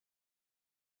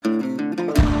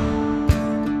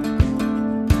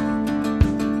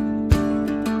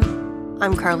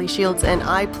I'm Carly Shields, and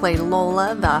I play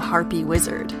Lola, the Harpy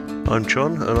Wizard. I'm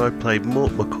John, and I play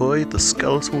Mort McCoy, the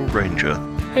Skeletal Ranger.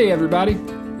 Hey everybody,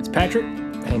 it's Patrick,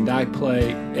 and I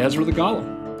play Ezra the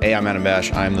Golem. Hey, I'm Adam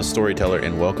Bash, I'm the storyteller,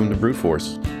 and welcome to Brute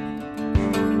Force.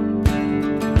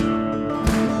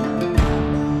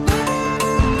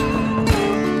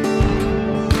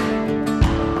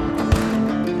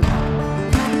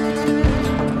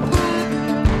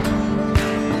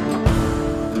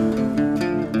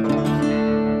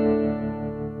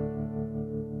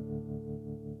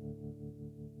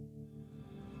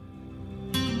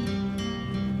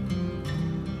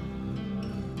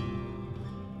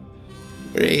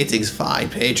 Greetings, fine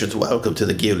patrons. Welcome to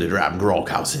the Gilded Ram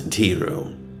Groghouse and Tea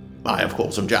Room. I, of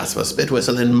course, am Jasper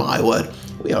Spitwhistle, and my word,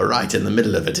 we are right in the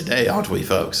middle of it today, aren't we,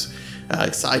 folks?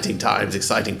 Exciting times,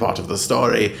 exciting part of the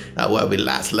story. Where we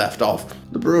last left off,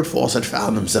 the Brute Force had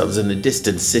found themselves in the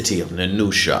distant city of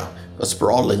Nenusha, a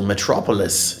sprawling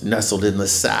metropolis nestled in the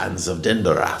sands of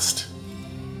Dindarast.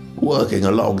 Working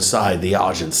alongside the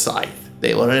Argent Scythe,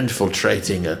 they were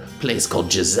infiltrating a place called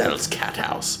Giselle's Cat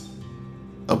House.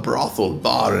 A brothel,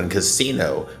 bar, and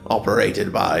casino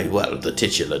operated by, well, the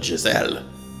titular Giselle.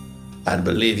 And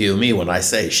believe you me when I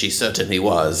say she certainly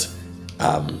was,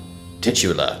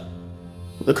 titular.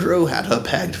 The crew had her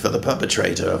pegged for the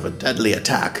perpetrator of a deadly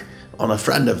attack on a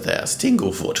friend of theirs,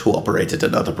 Tinglefoot, who operated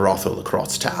another brothel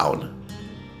across town.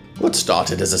 What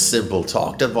started as a simple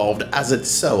talk devolved, as it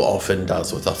so often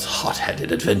does with us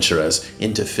hot-headed adventurers,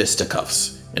 into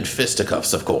fisticuffs. And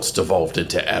fisticuffs, of course, devolved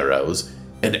into arrows,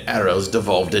 and arrows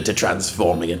devolved into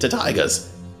transforming into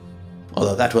tigers.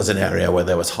 Although that was an area where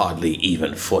there was hardly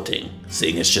even footing,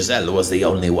 seeing as Giselle was the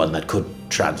only one that could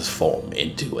transform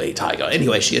into a tiger.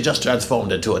 Anyway, she had just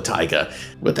transformed into a tiger,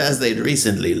 but as they'd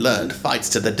recently learned, fights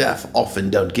to the death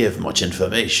often don't give much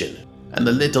information, and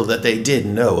the little that they did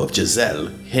know of Giselle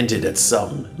hinted at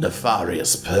some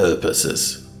nefarious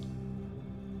purposes.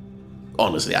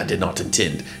 Honestly, I did not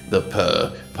intend the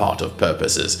part of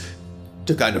purposes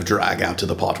to kind of drag out to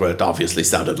the part where it obviously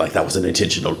sounded like that was an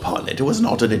intentional pun. It was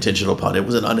not an intentional pun, it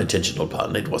was an unintentional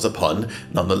pun. It was a pun,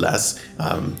 nonetheless.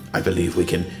 I believe we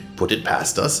can put it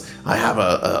past us. I have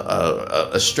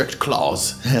a strict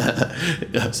clause.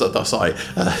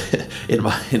 In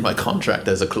my contract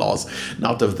there's a clause,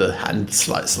 not of the hand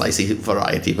slicey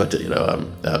variety, but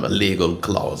a legal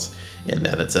clause in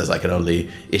there that says I can only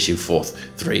issue forth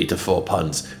 3 to 4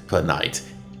 puns per night.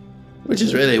 Which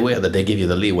is really weird that they give you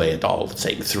the leeway at all,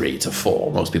 saying 3 to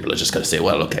 4. Most people are just going to say,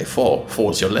 well, okay, 4.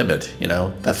 4 is your limit,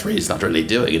 That 3 is not really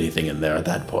doing anything in there at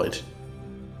that point.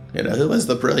 Who was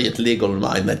the brilliant legal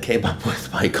mind that came up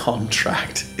with my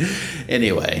contract?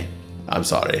 Anyway, I'm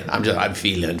sorry. I'm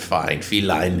feeling fine.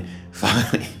 Feline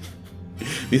fine.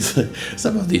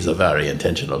 Some of these are very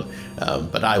intentional,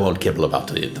 but I won't quibble about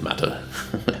the matter.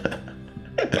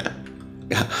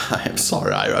 I am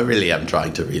sorry, I really am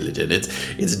trying to reel it in.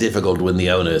 It's difficult when the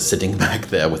owner is sitting back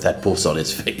there with that puss on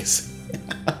his face.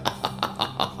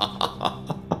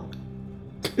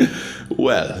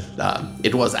 Well,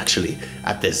 it was actually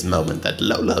at this moment that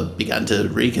Lola began to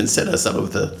reconsider some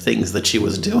of the things that she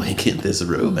was doing in this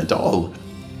room and all.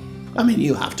 I mean,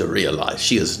 you have to realize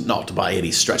she is not by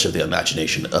any stretch of the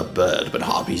imagination a bird, but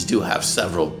harpies do have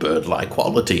several bird-like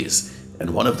qualities.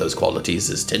 And one of those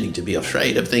qualities is tending to be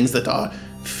afraid of things that are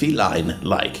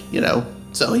feline-like,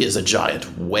 So he is a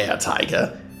giant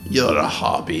were-tiger. You're a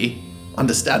harpy.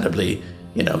 Understandably,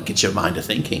 get your mind to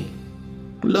thinking.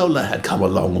 Lola had come a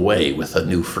long way with her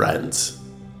new friends.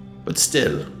 But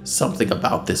still, something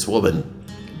about this woman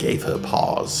gave her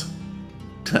pause.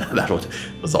 That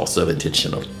was also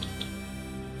intentional.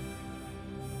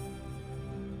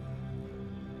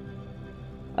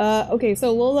 Okay,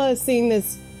 so Lola is seeing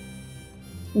this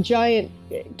giant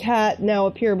cat now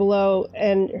appear below,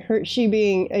 and she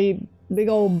being a big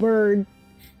old bird.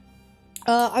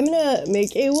 I'm gonna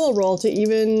make a will roll to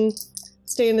even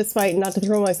stay in this fight and not to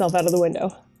throw myself out of the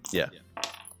window. Yeah.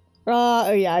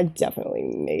 Oh yeah, I definitely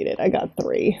made it. I got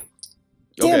 3.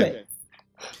 Damn it.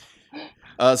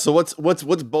 So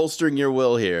what's bolstering your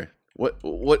will here?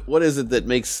 What is it that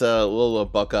makes Lola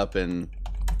buck up and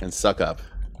suck up?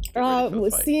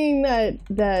 Seeing that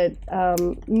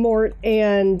Mort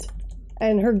and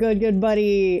her good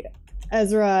buddy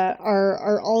Ezra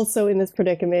are also in this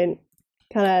predicament,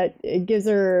 kind of gives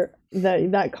her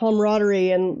that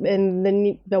camaraderie and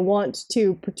the want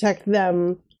to protect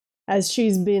them as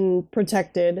she's been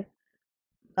protected.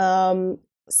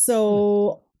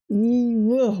 So,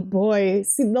 oh boy,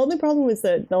 see, the only problem is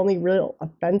that the only real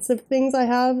offensive things I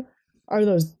have are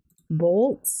those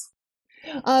bolts.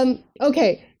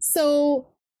 Okay, so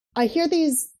I hear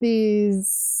these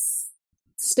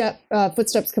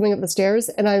footsteps coming up the stairs,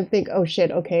 and I think, oh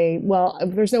shit, okay, well,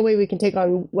 there's no way we can take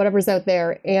on whatever's out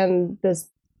there and this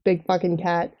big fucking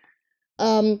cat.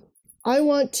 I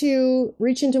want to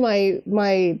reach into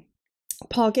my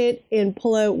pocket and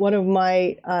pull out one of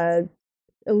my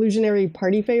illusionary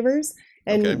party favors,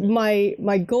 and Okay.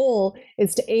 my goal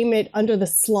is to aim it under the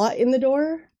slot in the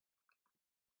door,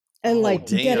 and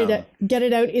damn. get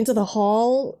it out into the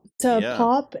hall to Yeah.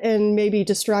 pop, and maybe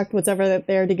distract what's ever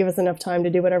there to give us enough time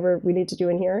to do whatever we need to do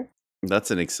in here.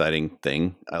 That's an exciting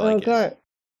thing. I like it. Okay.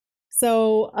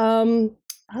 So,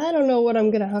 I don't know what I'm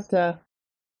gonna have to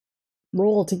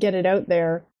roll to get it out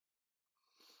there.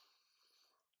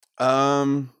 I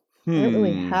don't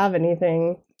really have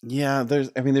anything, Yeah,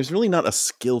 there's really not a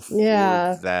skill for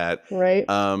Yeah. that. right?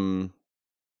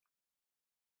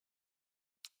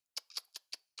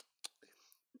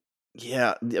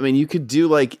 Yeah, I mean, you could do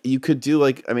like,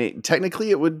 I mean, technically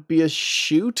it would be a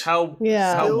shoot. How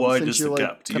Yeah. how wide Since is you're, the like,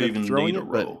 gap? Do you kind of even throwing need a it,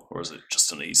 but- roll, or is it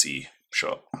just an easy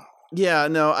shot? Yeah,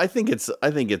 no, I think it's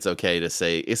okay to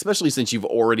say, especially since you've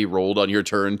already rolled on your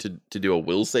turn to do a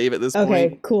will save at this Okay,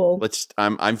 point. cool.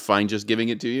 I'm fine just giving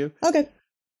it to you. Okay.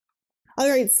 All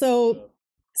right. So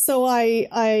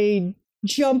I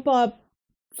jump up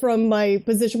from my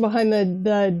position behind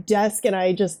the desk, and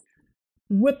I just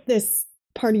whip this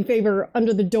party favor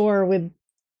under the door with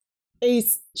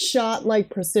ace shot like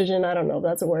precision. I don't know if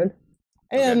that's a word.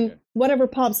 And whatever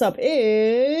pops up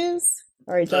is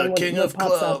all right. John, The King what of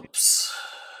pops up? Clubs.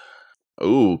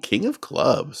 Oh, King of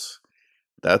Clubs.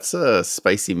 That's a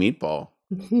spicy meatball.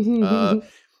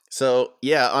 So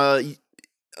yeah, on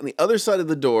the other side of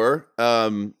the door,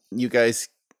 you guys,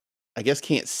 I guess,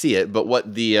 can't see it, but what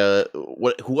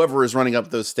whoever is running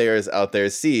up those stairs out there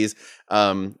sees,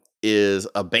 is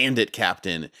a bandit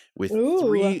captain with Ooh.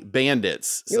 3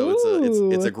 bandits. So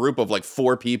it's a group of like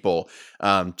 4 people,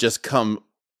 just come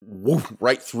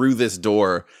right through this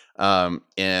door,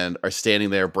 and are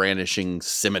standing there brandishing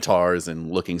scimitars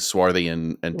and looking swarthy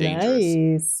and dangerous.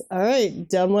 Nice. All right,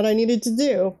 done what I needed to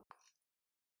do.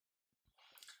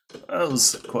 That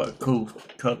was quite a cool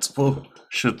cut to pull.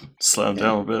 Should slow him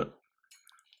down a bit.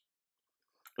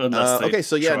 Unless they okay,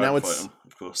 so yeah, try now and it's- fight him,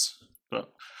 of course.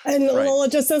 But And Right. Lola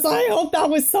just says, "I hope that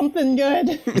was something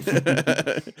good."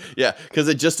 Yeah, because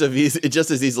it just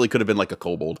as easily could have been like a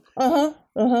kobold.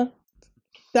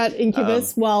 That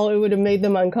incubus, while it would have made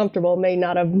them uncomfortable, may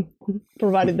not have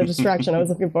provided the distraction I was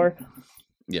looking for.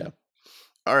 Yeah.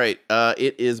 All right.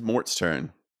 It is Mort's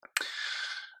turn.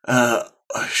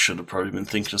 I should have probably been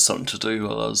thinking of something to do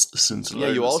while I was listening to Yeah,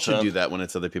 you Lola's all should turn. do that when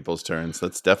it's other people's turns.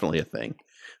 That's definitely a thing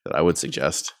that I would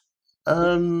suggest.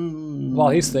 While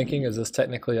he's thinking, is this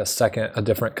technically a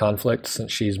different conflict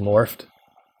since she's morphed?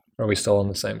 Or are we still in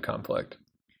the same conflict?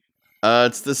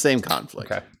 It's the same conflict.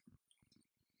 Okay.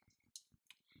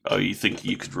 Oh, you think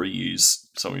you could reuse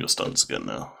some of your stunts again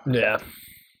now? Yeah.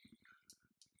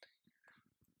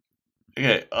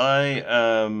 Okay,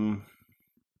 I'm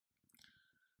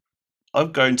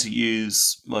going to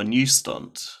use my new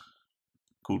stunt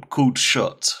called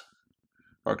Shot.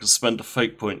 I can spend a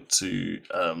fate point to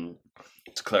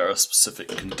declare a specific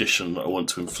condition I want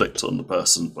to inflict on the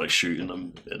person by shooting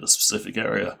them in a specific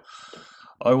area.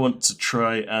 I want to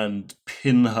try and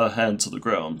pin her hand to the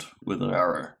ground with an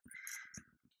arrow.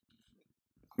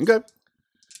 Okay.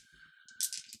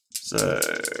 So,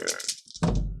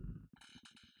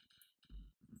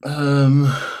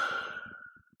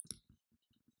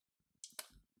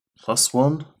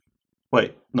 +1.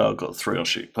 Wait, no, I've got 3 on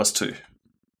shoot. +2.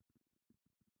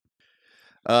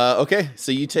 Okay.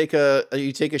 So you take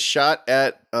a shot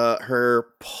at her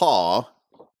paw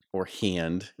or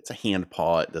hand. It's a hand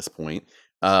paw at this point.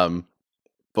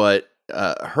 But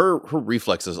her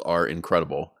reflexes are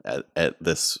incredible at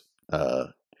this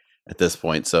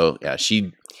point. So yeah,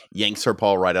 she yanks her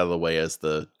paw right out of the way as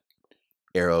the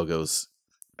arrow goes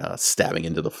stabbing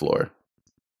into the floor.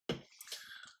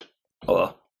 Oh,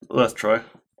 well, let's try.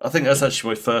 I think that's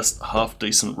actually my first half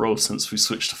decent roll since we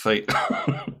switched to fate.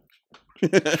 I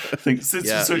think since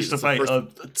Yeah, we switched to it's the fate, first- I'm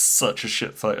such a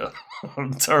shit fighter.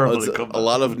 I'm terrible Well, at it's combat. a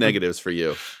lot of negatives for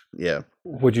you. Yeah,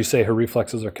 Would you say her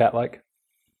reflexes are cat-like?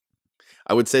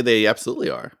 I would say they absolutely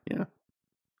are. Yeah,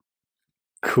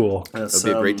 Cool. That's,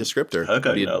 that'd be a great descriptor. okay,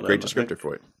 That'd be now a great then, I descriptor think.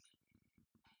 for it.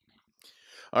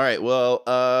 All right. Well,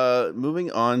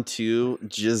 moving on to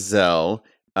Giselle.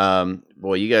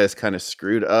 Boy, you guys kind of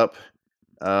screwed up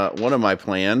one of my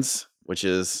plans, which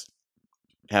is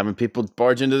having people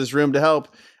barge into this room to help.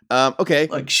 Okay,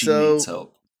 Like she so needs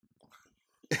help.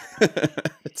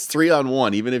 it's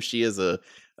 3-on-1, even if she is a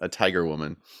tiger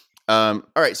woman. All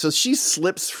right, so she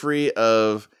slips free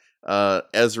of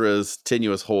Ezra's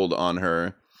tenuous hold on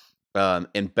her,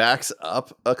 and backs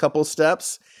up a couple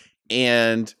steps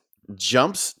and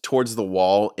jumps towards the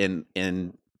wall.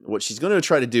 And what she's going to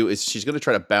try to do is she's going to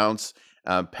try to pounce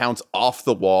off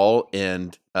the wall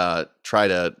and try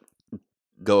to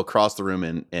go across the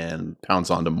room and pounce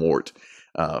onto Mort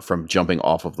from jumping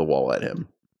off of the wall at him.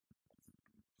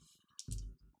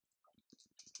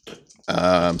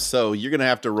 So you're gonna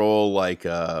have to roll like you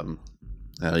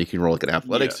can roll like an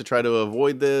athletics to try to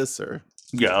avoid this, or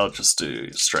I'll just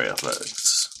do straight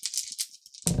athletics.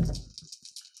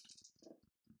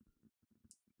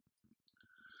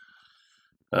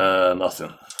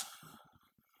 Nothing.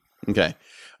 Okay.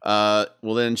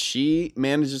 Well then she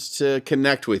manages to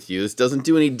connect with you. This doesn't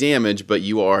do any damage, but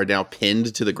you are now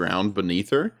pinned to the ground beneath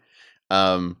her.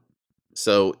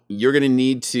 So you're going to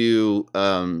need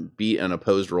to beat an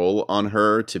opposed roll on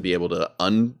her to be able to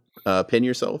unpin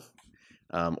yourself.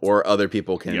 Or other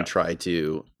people can try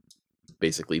to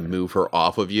basically move her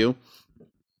off of you.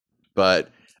 But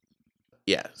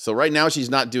yeah, so right now she's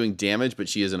not doing damage, but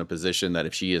she is in a position that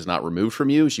if she is not removed from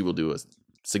you, she will do a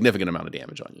significant amount of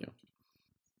damage on you.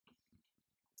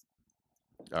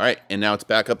 All right, and now it's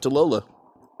back up to Lola.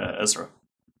 Ezra.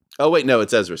 Oh, wait, no,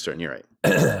 it's Ezra's turn. You're right.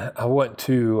 I want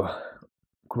to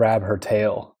grab her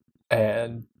tail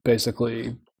and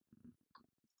basically,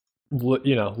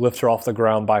 lift her off the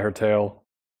ground by her tail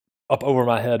up over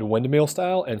my head, windmill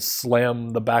style, and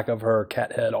slam the back of her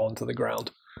cat head onto the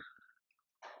ground.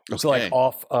 Okay. So like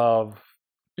off of,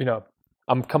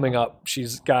 I'm coming up.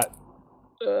 She's got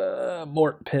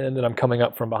Mort pinned, and I'm coming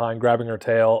up from behind, grabbing her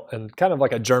tail, and kind of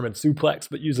like a German suplex,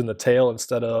 but using the tail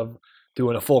instead of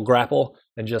doing a full grapple,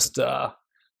 and just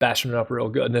bashing her up real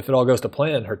good. And if it all goes to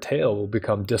plan, her tail will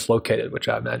become dislocated, which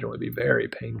I imagine would be very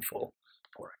painful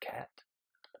for a cat.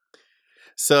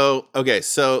 So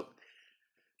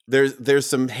there's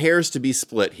some hairs to be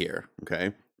split here.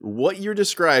 Okay, what you're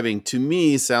describing to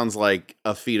me sounds like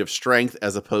a feat of strength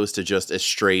as opposed to just a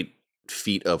straight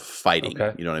feat of fighting.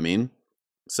 Okay. You know what I mean?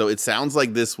 So it sounds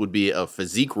like this would be a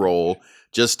physique roll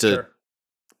just to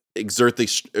exert the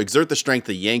strength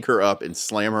to yank her up and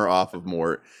slam her off of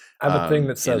Mort. I have a thing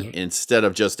that says instead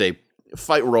of just a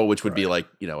fight roll, which would be like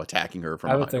attacking her from.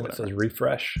 I have a thing that says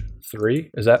refresh 3.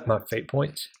 Is that my fate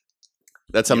points?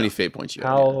 That's how many fate points you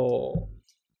have.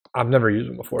 I've never used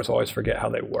them before, so I always forget how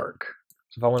they work.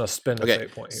 So if I want to spend a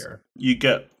fate point here, you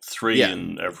get 3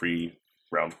 in every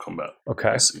round of combat.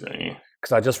 Okay,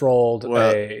 because I just rolled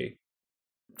a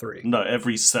 3. No,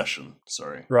 every session.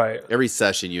 Sorry. Right. Every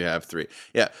session you have 3.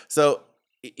 Yeah. So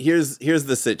here's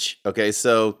the sitch. Okay.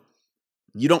 So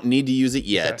you don't need to use it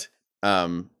yet.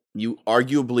 Okay. You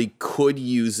arguably could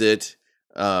use it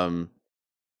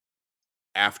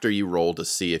after you roll to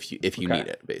see if you need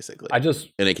it, basically.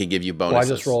 And it can give you bonuses.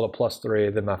 Well, I just rolled a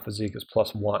 +3, then my physique is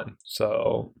 +1.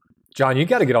 So John, you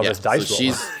got to get on this dice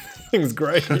roll. Thing's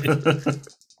great.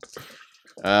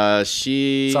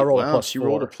 She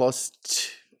rolled a +2.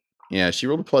 Yeah, she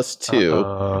rolled a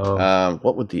 +2.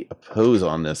 What would the oppose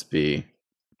on this be?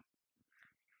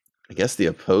 I guess the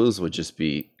oppose would just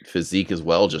be physique as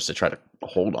well, just to try to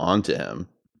hold on to him,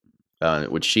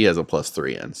 which she has a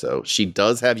 +3 in. So she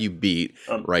does have you beat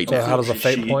right now. How does a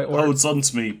fate point work? She holds on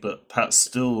to me, but Pat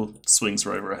still swings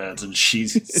her over her head, and she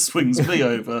swings me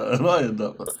over, and I end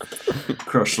up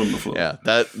crushed on the floor. Yeah,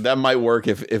 that might work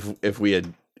if we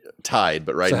had tied,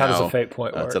 but right now, how does a fate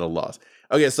point work? It's at a loss.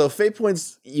 Okay, so fate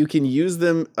points, you can use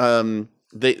them.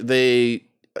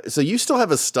 So you still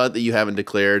have a stunt that you haven't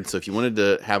declared. So if you wanted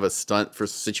to have a stunt for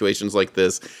situations like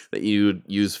this that you'd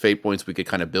use fate points, we could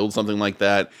kind of build something like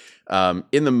that.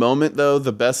 In the moment, though,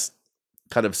 the best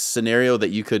kind of scenario that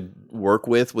you could work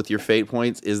with your fate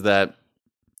points is that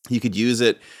you could use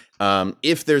it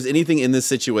if there's anything in this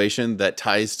situation that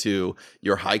ties to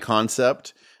your high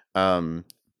concept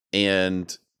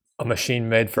and a machine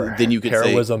made for then you could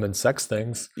heroism and sex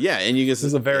things. Yeah, and you can. This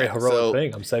is a very heroic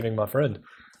thing. I'm saving my friend.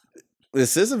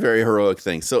 This is a very heroic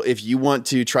thing. So if you want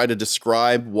to try to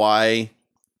describe why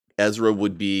Ezra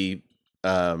would be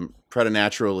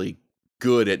preternaturally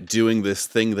good at doing this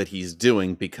thing that he's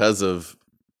doing because of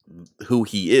who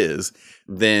he is,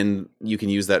 then you can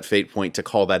use that fate point to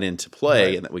call that into play,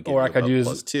 right. And that would give you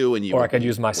 +2. And I could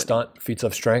use my stunt feats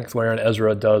of strength, wherein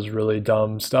Ezra does really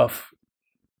dumb stuff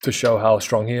to show how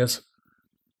strong he is.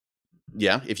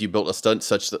 Yeah, if you built a stunt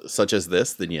such as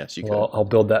this, then yes, you can. Well, I'll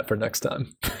build that for next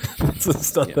time. It's the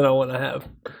stunt that I want to have.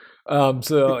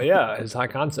 So yeah, his high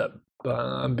concept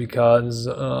because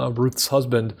Ruth's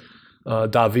husband,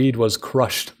 David, was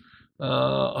crushed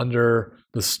under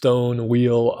the stone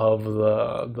wheel of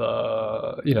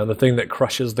the thing that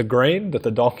crushes the grain that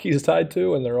the donkey is tied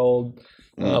to in their old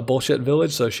bullshit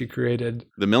village. So she created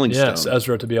the milling stone. Yes,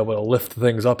 Ezra to be able to lift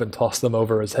things up and toss them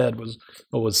over his head was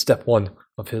step one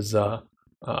of his a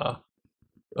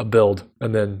build,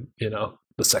 and then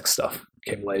the sex stuff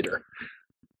came later.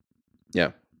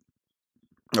 Yeah.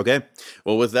 Okay.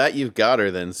 Well, with that, you've got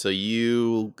her then. So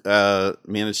you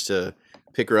managed to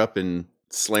pick her up and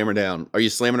slam her down. Are you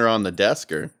slamming her on the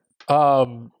desk or?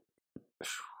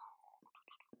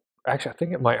 Actually, I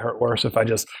think it might hurt worse if I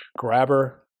just grab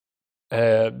her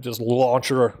and just launch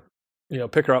her,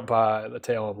 pick her up by the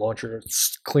tail and launch her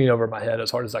clean over my head as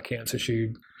hard as I can. So she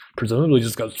presumably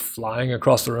just goes flying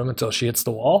across the room until she hits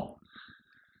the wall.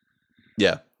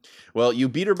 Yeah. Well, you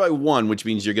beat her by 1, which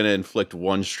means you're going to inflict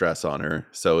 1 stress on her.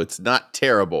 So it's not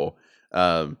terrible.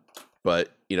 But,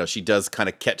 she does kind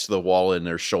of catch the wall in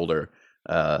her shoulder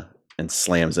and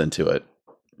slams into it.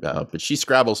 But she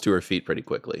scrabbles to her feet pretty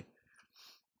quickly.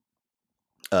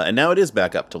 And now it is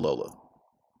back up to Lola.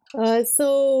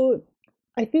 So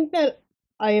I think that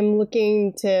I am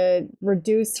looking to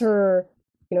reduce her,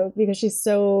 because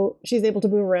she's able to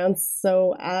move around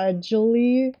so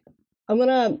agilely.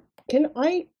 Can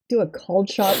I do a called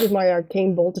shot with my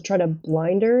arcane bolt to try to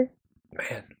blind her?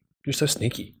 Man, you're so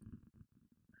sneaky.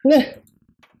 So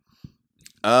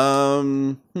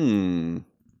you're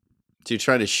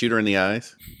trying to shoot her in the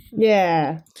eyes?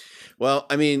 Yeah. Well,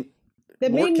 I mean,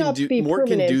 that Mort may not be Mort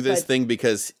can do this but... thing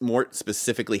because Mort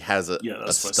specifically has a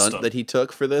stunt that he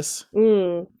took for this.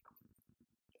 Mm.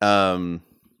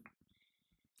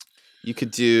 You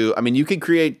could do. I mean, you could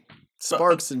create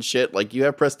sparks and shit. Like you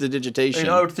have prestidigitation.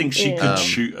 I would think she could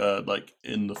shoot her like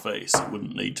in the face. It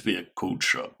wouldn't need to be a cold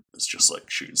shot. It's just like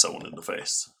shooting someone in the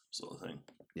face, sort of thing.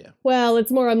 Yeah. Well,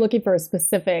 it's more. I'm looking for a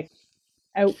specific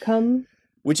outcome.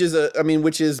 Which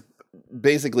is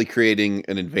basically creating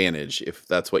an advantage if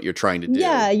that's what you're trying to do.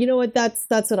 Yeah, you know what? That's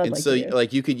what I'd like to do. So,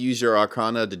 like, you could use your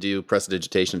Arcana to do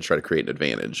prestidigitation to try to create an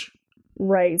advantage.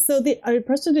 Right. So the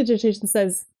prestidigitation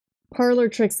says parlor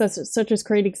tricks such as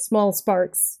creating small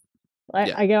sparks.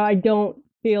 I don't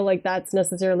feel like that's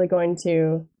necessarily going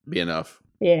to be enough.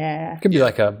 Yeah. It could be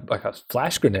like a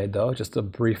flash grenade though, just a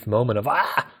brief moment of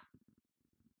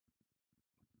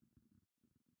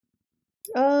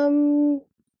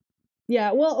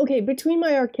Yeah, well, okay, between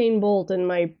my arcane bolt and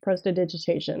my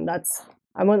prestidigitation,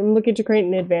 I'm looking to create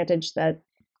an advantage that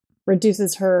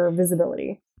reduces her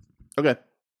visibility. Okay.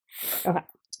 2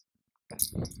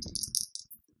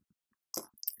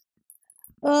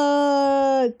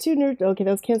 okay,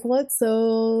 those cancel it,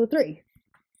 so 3.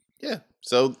 Yeah.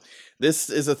 So this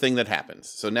is a thing that happens.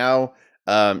 So now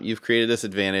you've created this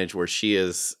advantage where she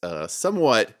is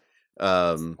somewhat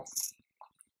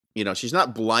she's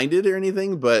not blinded or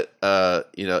anything, but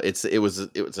it was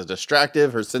a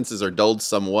distractive. Her senses are dulled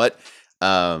somewhat,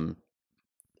 and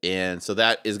so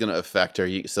that is going to affect her.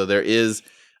 So there is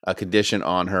a condition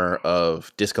on her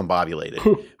of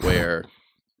discombobulated, where,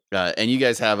 and you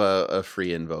guys have a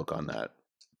free invoke on that.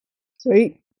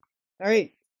 Sweet. All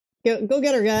right, go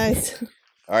get her, guys.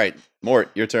 All right, Mort,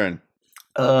 your turn.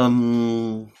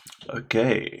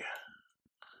 Okay.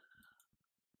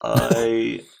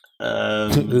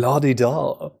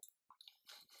 La-di-da.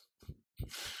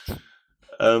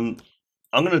 I'm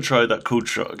going to try that cold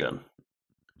shot again.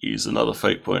 Use another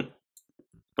fate point.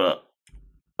 But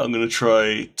I'm going to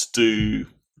try to do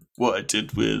what I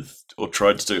did with, or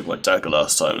tried to do with my dagger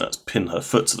last time, and that's pin her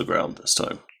foot to the ground this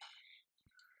time.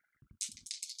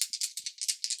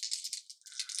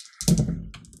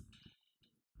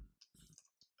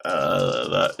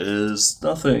 That is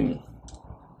nothing.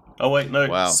 Oh wait, no.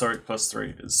 Wow. Sorry,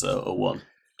 +3 is a 1.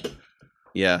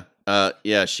 Yeah.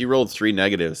 She rolled 3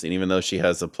 negatives, and even though she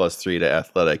has a +3 to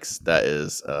athletics, that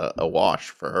is a wash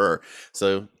for her.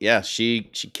 So yeah,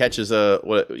 she catches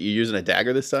what? You using a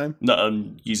dagger this time? No,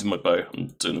 I'm using my bow. I'm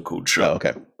doing a cold shot. Oh,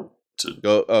 okay.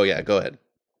 Go ahead.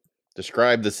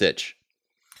 Describe the sitch.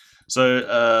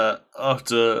 So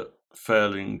after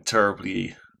failing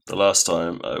terribly the last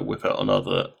time, I whip out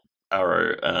another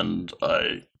arrow and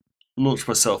I launch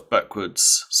myself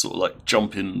backwards, sort of like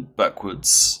jumping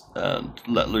backwards, and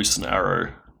let loose an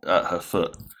arrow at her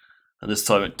foot. And this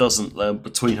time it doesn't land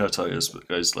between her toes, but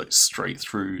goes like straight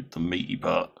through the meaty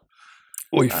part.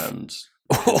 Oof. And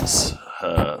hits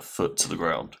her foot to the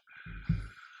ground.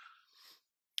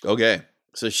 Okay,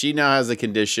 so she now has a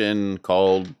condition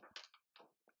called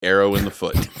arrow in the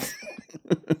foot.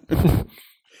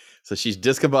 So she's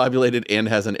discombobulated and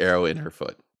has an arrow in her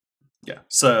foot. Yeah,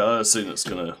 so I assume it's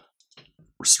going to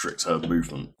restrict her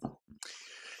movement.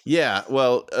 Yeah,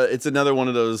 well, it's another one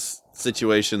of those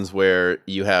situations where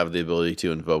you have the ability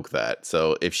to invoke that.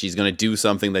 So if she's going to do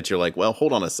something that you're like, well,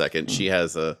 hold on a second, she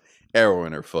has a arrow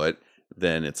in her foot,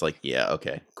 then it's like, yeah,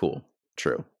 okay, cool,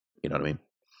 true. You know what I mean?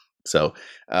 So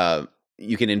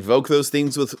you can invoke those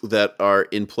things that are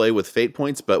in play with fate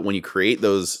points, but when you create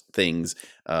those things,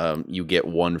 you get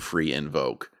one free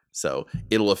invoke. So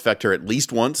it'll affect her at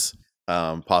least once,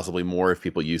 possibly more if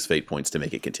people use fate points to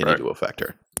make it continue to affect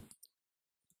her.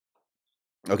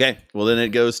 Okay, well then it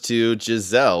goes to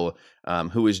Giselle,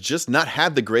 who has just not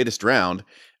had the greatest round.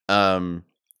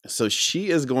 So she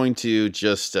is going to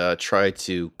just try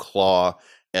to claw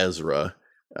Ezra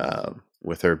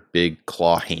with her big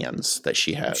claw hands that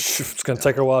she has. It's going to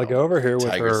take her a while to go over here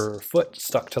with her foot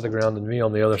stuck to the ground and me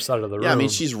on the other side of the room. Yeah, I mean,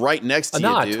 she's right next to you,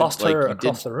 dude. I tossed her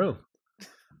across the room.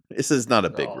 This is not a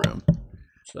big room.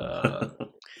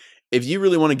 If you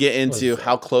really want to get into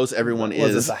how close everyone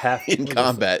is in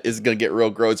combat, it's going to get real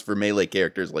gross for melee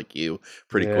characters like you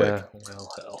pretty quick.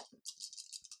 Well, hell.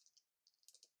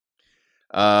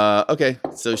 Okay,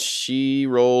 so she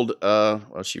rolled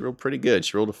she rolled pretty good.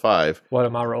 She rolled a 5. What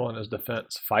am I rolling as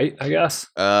defense? Fight, I guess.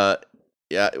 Yeah,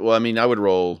 well, I mean, I would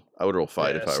roll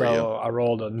fight if I were you. So I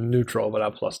rolled a neutral, but I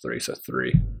 +3, so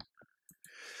 3.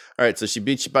 All right, so she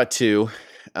beat you by 2.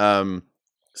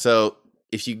 So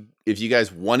if you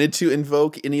guys wanted to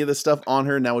invoke any of the stuff on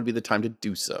her, now would be the time to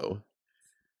do so.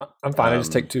 I'm fine. I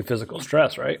just take 2 physical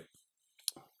stress, right?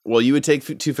 Well, you would take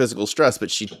 2 physical stress, but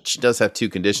she does have 2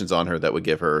 conditions on her that would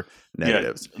give her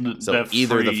negatives. So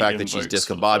either the fact that she's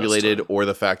discombobulated or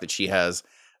the fact that she has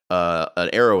an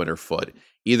arrow in her foot,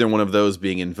 either one of those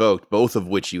being invoked, both of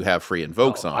which you have free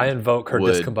invokes on. I invoke her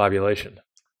discombobulation.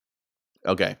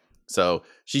 Okay. So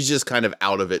she's just kind of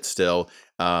out of it still,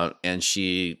 and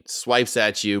she swipes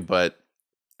at you, but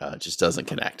just doesn't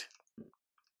connect.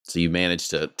 So you manage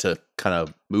to kind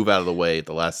of move out of the way at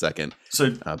the last second.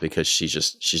 So because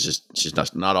she's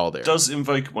not all there. Does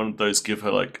invoke one of those give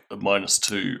her like a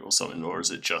 -2 or something, or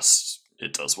is it just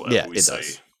it does whatever we say?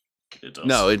 It does.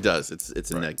 No, it does. It's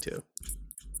a -2.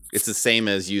 It's the same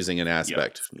as using an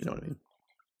aspect. Yep. You know what I mean?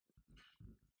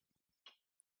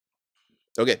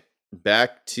 Okay,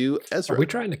 back to Ezra. Are we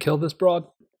trying to kill this broad?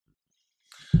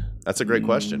 That's a great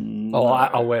question. Oh,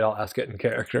 I'll wait. I'll ask it in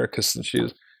character because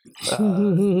she's.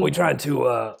 We trying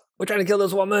to kill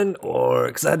this woman, or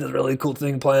because I had this really cool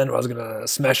thing planned where I was gonna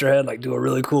smash her head, like do a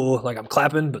really cool, like I'm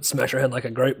clapping, but smash her head like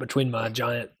a grape between my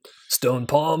giant stone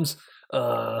palms.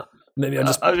 Maybe I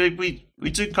just. I mean, we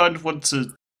do kind of want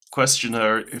to question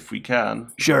her if we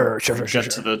can. Sure. Get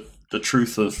to the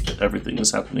truth of everything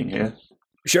that's happening here.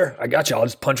 Sure, I got you. I'll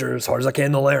just punch her as hard as I can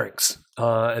in the larynx.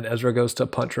 And Ezra goes to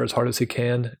punch her as hard as he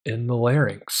can in the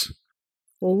larynx.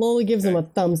 Well, Lola gives him a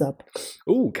thumbs up.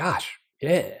 Ooh, gosh.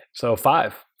 Yeah. So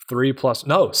 5. 3 plus...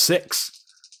 No, 6.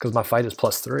 Because my fight is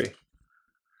 +3.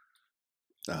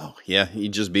 Oh, yeah. You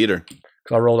just beat her. Because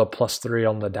I rolled a +3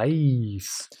 on the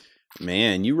dice.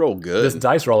 Man, you roll good. This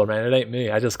dice roller, man. It ain't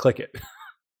me. I just click it.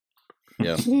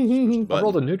 Yeah. I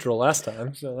rolled a neutral last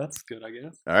time, so that's good, I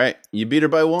guess. All right. You beat her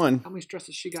by 1. How many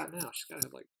stresses she got now? She's got to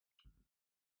have like...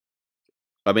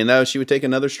 I mean, now she would take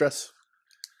another stress.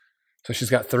 So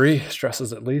she's got 3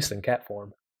 stresses at least in cat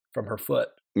form from her foot.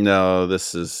 No,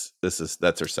 that's her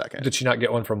second. Did she not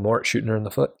get one from Mort shooting her in the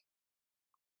foot?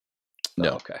 No.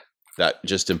 Oh, okay. That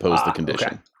just imposed the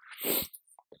condition. Okay.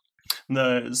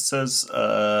 No, it says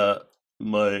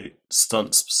my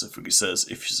stunt specifically says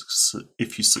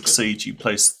if you succeed, you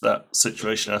place that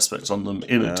situation aspect on them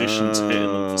in addition to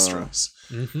hitting them for stress.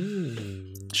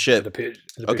 Mm-hmm. Shit. Okay.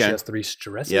 She has 3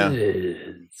 stresses. Yeah.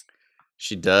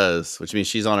 She does, which means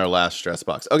she's on her last stress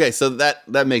box. Okay, so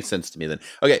that makes sense to me then.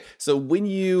 Okay, so when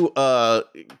you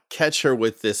catch her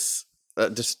with this,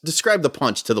 just describe the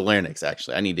punch to the larynx.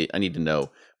 Actually, I need to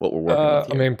know what we're working with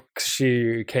here. I mean,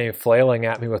 she came flailing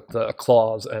at me with the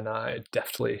claws, and I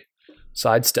deftly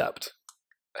sidestepped,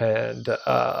 and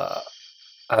I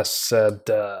said,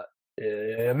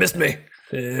 "Missed me.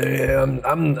 I'm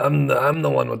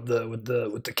the one with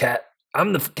the cat.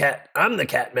 I'm the cat. I'm the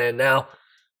cat man now."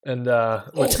 And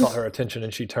which caught her attention,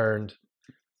 and she turned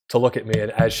to look at me. And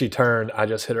as she turned, I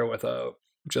just hit her with a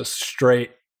just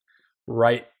straight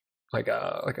right, like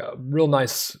a real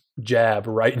nice jab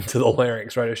right into the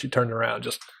larynx. Right as she turned around,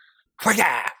 just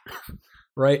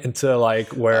right into like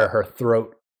where her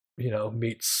throat,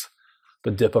 meets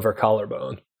the dip of her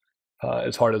collarbone,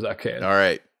 as hard as I can. All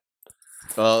right.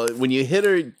 Well, when you hit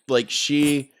her, like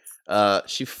she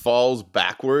falls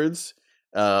backwards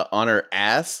on her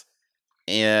ass.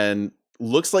 And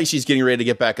looks like she's getting ready to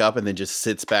get back up, and then just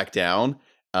sits back down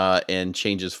and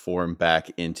changes form back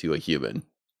into a human.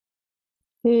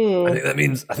 I think that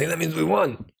means we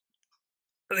won.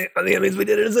 I think that means we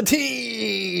did it as a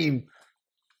team.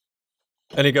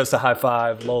 And he goes to high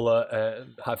five Lola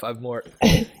and high five Mort.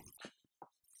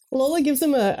 Lola gives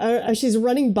him as she's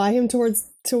running by him towards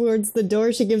the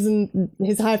door, she gives him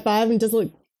his high five and does a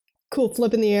cool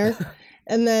flip in the air.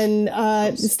 And then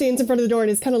stands in front of the door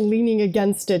and is kind of leaning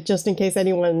against it just in case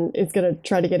anyone is going to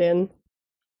try to get in.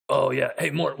 Oh, yeah.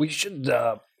 Hey, Mort, we should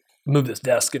move this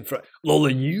desk in front.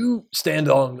 Lola, you stand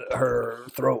on her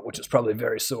throat, which is probably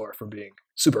very sore from being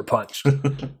super punched.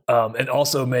 And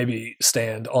also maybe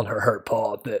stand on her hurt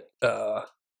paw that,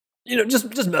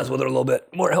 just mess with her a little bit.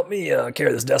 Mort, help me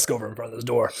carry this desk over in front of this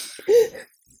door.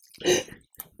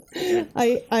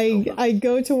 I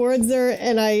go towards her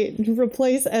and I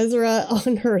replace Ezra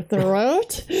on her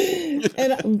throat,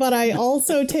 but I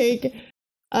also take.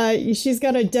 She's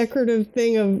got a decorative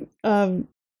thing of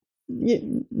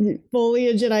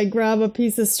foliage, and I grab a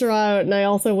piece of straw out and I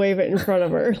also wave it in front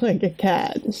of her like a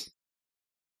cat.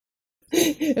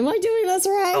 Am I doing this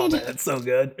right? Oh man, that's so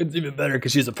good. It's even better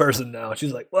because she's a person now.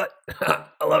 She's like, "What? I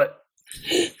love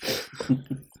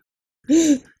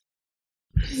it."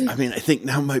 I mean, I think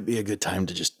now might be a good time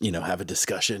to just, have a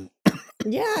discussion.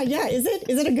 Yeah. Is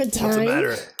it a good time? What's the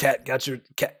matter? Cat got your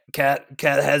cat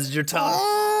has your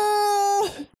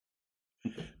tongue.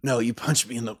 No, you punched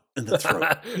me in the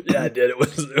throat. Yeah, I did. It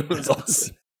was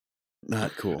awesome.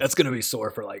 Not cool. That's gonna be sore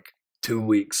for like 2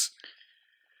 weeks.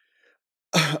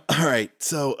 All right.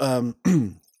 So,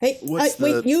 hey,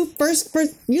 wait. You first.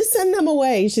 You send them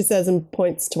away. She says and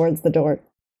points towards the door.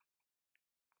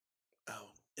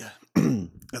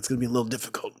 That's going to be a little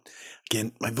difficult.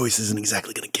 Again, my voice isn't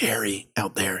exactly going to carry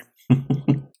out there.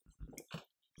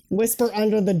 Whisper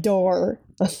under the door.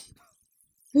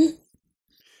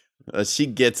 She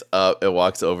gets up and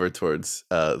walks over towards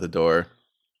the door.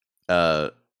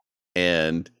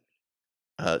 And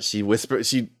she whispers,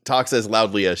 she talks as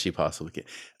loudly as she possibly can.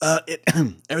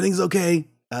 Everything's okay.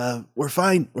 We're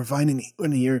fine. We're fine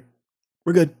in here.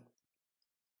 We're good.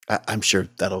 I'm sure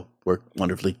that'll work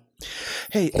wonderfully.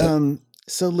 Hey,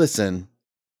 so listen,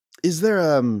 is there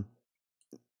a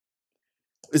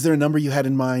number you had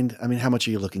in mind? I mean, how much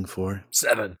are you looking for?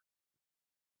 7.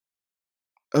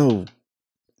 Oh,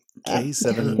 okay,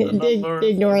 7.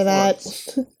 Ignore that.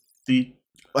 The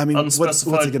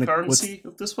unspecified what's it gonna, currency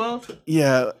of this world?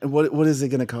 Yeah, what is it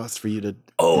going to cost for you to?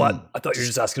 Oh, I thought you were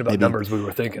just asking about numbers we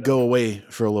were thinking. Go away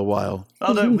for a little while.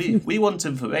 Oh no, we want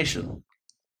information.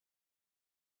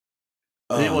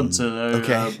 They want to know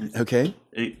okay.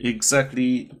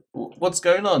 Exactly what's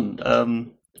going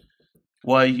on.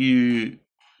 Why you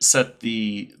set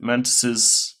the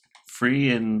mantises free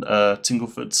in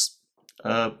Tingleford's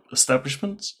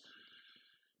establishment,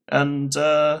 and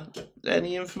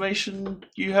any information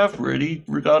you have really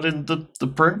regarding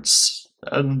the prince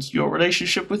and your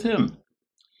relationship with him.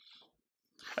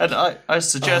 And I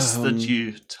suggest that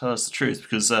you tell us the truth,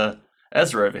 because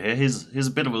Ezra over here, he's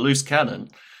a bit of a loose cannon.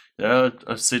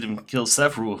 I've seen him kill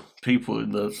several people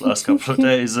in the last couple of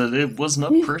days, and it was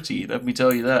not pretty, let me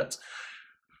tell you that.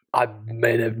 I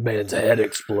made a man's head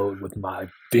explode with my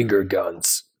finger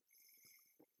guns.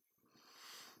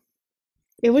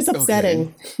 It was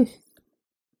upsetting. Okay.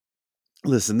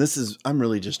 Listen, I'm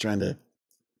really just trying to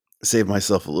save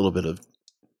myself a little bit of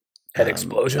head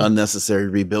explosion, unnecessary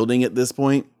rebuilding at this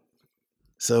point.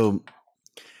 So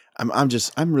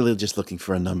I'm really just looking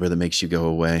for a number that makes you go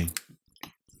away.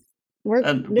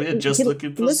 We're just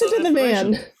looking for listen to the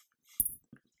man.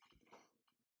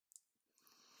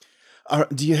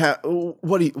 Do you have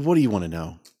what do you want to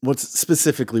know? What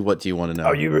do you want to know?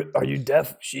 Are you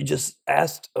deaf? She just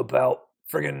asked about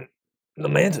friggin' the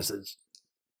mantises.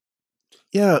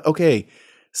 Yeah, okay.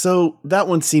 So that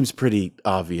one seems pretty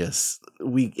obvious.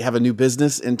 We have a new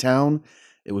business in town.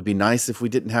 It would be nice if we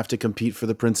didn't have to compete for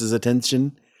the prince's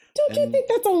attention. Don't you think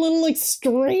that's a little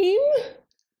extreme?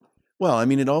 Well, I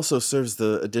mean, it also serves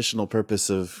the additional purpose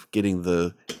of getting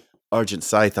the Argent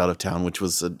Scythe out of town, which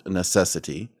was a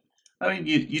necessity. I mean,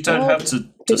 you don't have to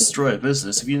destroy a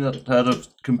business. Have you not heard of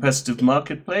competitive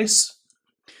marketplace?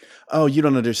 Oh, you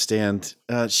don't understand.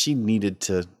 She needed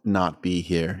to not be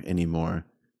here anymore.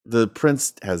 The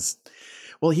prince has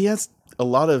a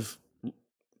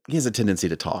tendency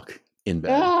to talk in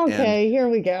bed. Oh, okay, here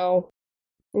we go.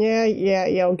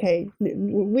 Yeah, okay.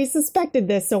 We suspected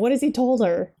this, so what has he told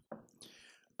her?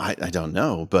 I don't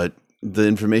know, but the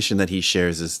information that he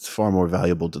shares is far more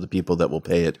valuable to the people that will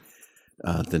pay it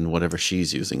than whatever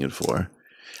she's using it for.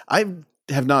 I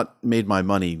have not made my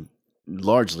money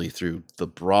largely through the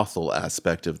brothel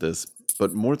aspect of this,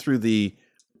 but more through the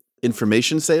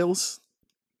information sales.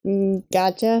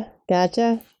 Gotcha.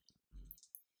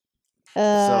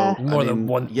 More than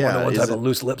one type of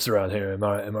loose lips around here. Am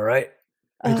I right?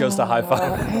 He goes to high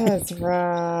five.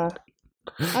 Ezra.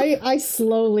 I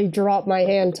slowly drop my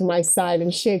hand to my side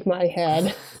and shake my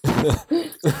head.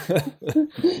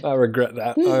 I regret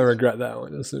that. I regret that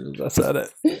one as soon as I said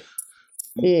it.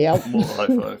 Yep. More high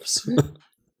fives.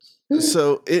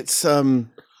 So it's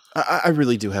I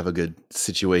really do have a good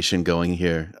situation going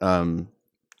here.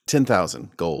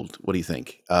 10,000 gold. What do you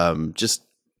think? Just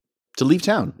to leave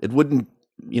town. It wouldn't,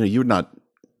 you're not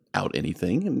out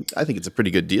anything, and I think it's a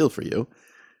pretty good deal for you.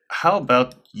 How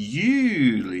about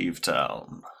you leave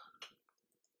town?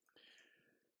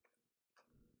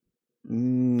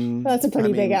 That's a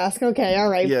pretty big ask. Okay, all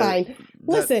right, yeah, fine.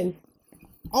 Listen,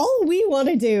 all we want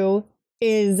to do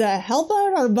is help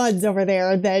out our buds over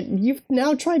there that you've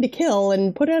now tried to kill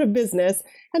and put out of business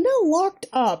and now locked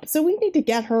up. So we need to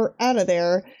get her out of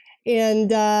there. And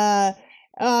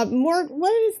Mort,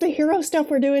 what is the hero stuff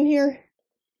we're doing here?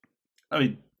 I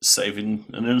mean, saving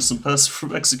an innocent person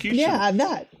from execution. Yeah,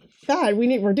 that.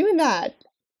 We're doing that.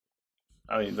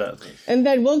 I mean, that. And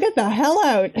then we'll get the hell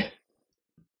out.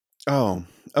 Oh,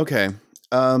 okay.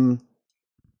 Yeah,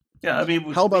 I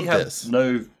mean, how about we have this?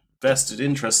 No vested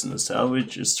interest in this town. We're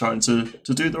just trying to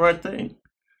do the right thing.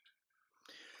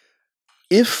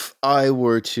 If I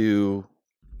were to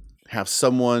have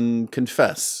someone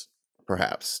confess,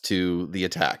 perhaps, to the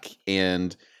attack,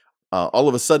 and all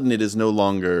of a sudden it is no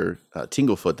longer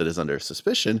Tinglefoot that is under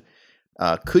suspicion,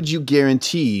 could you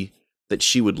guarantee that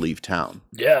she would leave town?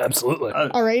 Yeah, absolutely.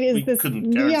 All right, is this?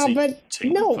 Yeah, but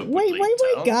no, wait,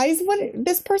 guys. What?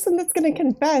 This person that's going to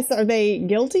confess, are they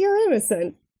guilty or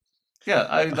innocent?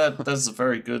 Yeah, that's a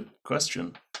very good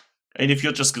question. And if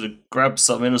you're just going to grab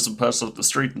some innocent person off the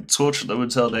street and torture them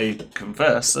until they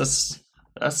confess,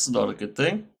 that's not a good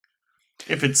thing.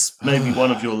 If it's maybe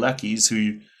one of your lackeys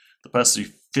the person who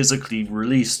physically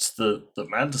released the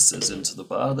mantises into the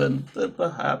bar, then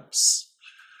perhaps.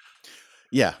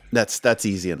 Yeah, that's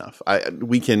easy enough.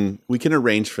 We can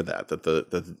arrange for that. That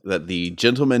the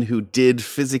gentleman who did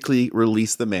physically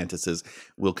release the mantises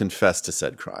will confess to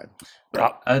said crime.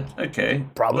 Okay,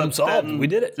 problem solved. We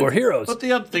did it. We're heroes. But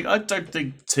the other thing, I don't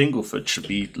think Tinglefoot should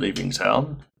be leaving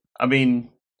town. I mean,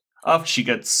 after she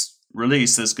gets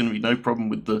released, there's going to be no problem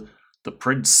with the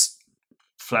prince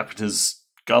flapping his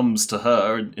gums to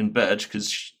her in bed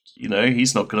because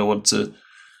he's not going to want to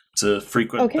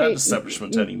frequent that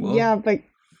establishment anymore. Yeah, but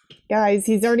guys,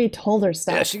 he's already told her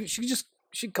stuff. Yeah,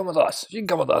 she can come with us. She can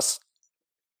come with us.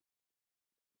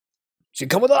 She can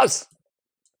come with us.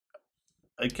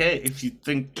 Okay, if you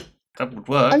think that would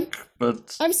work,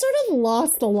 but I've sort of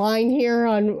lost the line here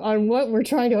on what we're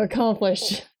trying to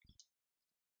accomplish.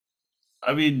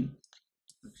 I mean,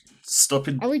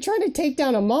 Are we trying to take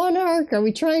down a monarch? Are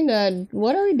we trying to?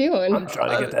 What are we doing? I'm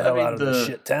trying to get the hell out of this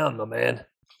shit town, my man.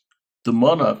 The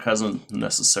monarch hasn't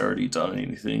necessarily done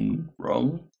anything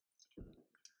wrong.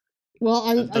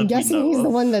 Well, I'm guessing he's the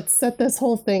one that set this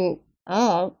whole thing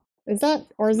up. Is that,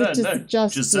 or is it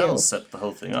just Giselle you? set the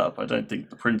whole thing up. I don't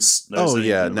think the prince knows. Oh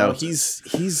yeah, no, about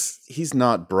he's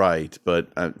not bright, but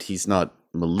he's not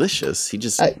malicious. He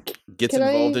just gets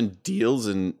involved in deals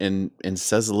and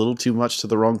says a little too much to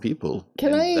the wrong people.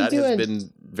 That has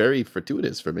been very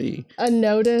fortuitous for me. A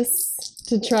notice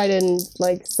to try to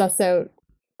suss out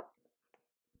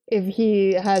if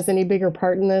he has any bigger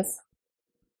part in this,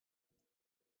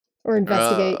 or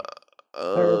investigate.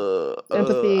 Or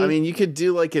empathy. I mean, you could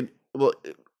do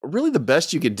really the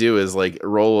best you could do is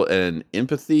roll an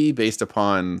empathy based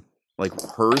upon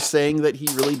her saying that he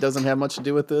really doesn't have much to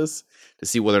do with this to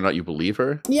see whether or not you believe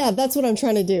her. Yeah, that's what I'm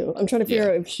trying to do. I'm trying to figure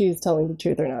out if she's telling the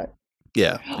truth or not.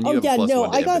 Yeah. I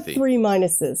got 3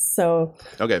 minuses, so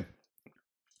okay.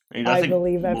 I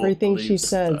believe everything she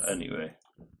says. Anyway,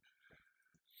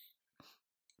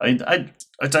 I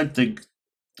don't think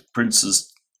the prince has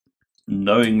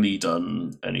knowingly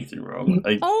done anything wrong.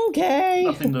 Okay.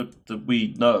 Nothing that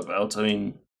we know about. I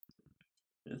mean,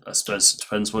 I suppose it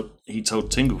depends what he told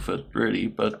Tinglefoot, really,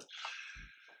 but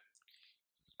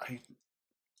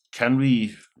can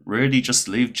we really just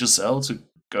leave Giselle to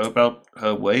go about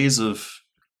her ways of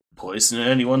poisoning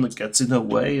anyone that gets in her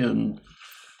way and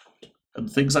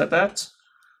things like that?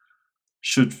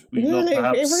 Should we not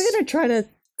perhaps... If we're going to try to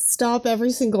stop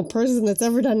every single person that's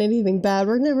ever done anything bad,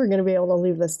 we're never going to be able to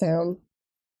leave this town.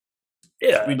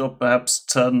 Yeah. Should we not perhaps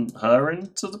turn her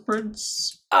into the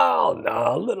prince? Oh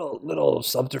no, little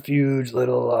subterfuge,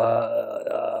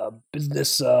 little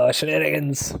business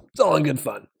shenanigans. It's all in good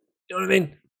fun. You know what I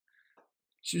mean?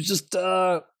 She was just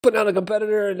putting out a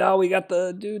competitor, and now we got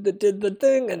the dude that did the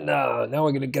thing, and now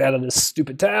we're gonna get out of this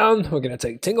stupid town. We're gonna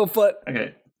take Tinglefoot.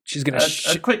 Okay. She's gonna.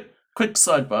 A quick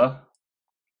sidebar.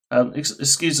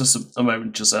 Excuse us a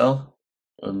moment, Giselle,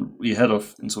 and we head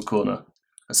off into a corner.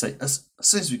 I say, as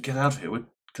soon as we get out of here, we're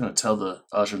going to tell the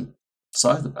Argent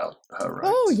Scythe about her, right?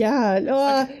 Oh,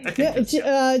 yeah.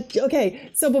 Okay,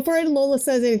 so before Lola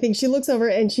says anything, she looks over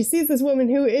and she sees this woman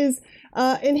who is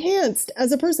enhanced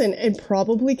as a person and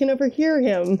probably can overhear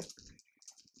him.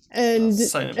 And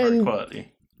saying it very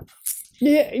quietly.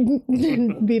 Yeah,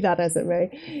 be that as it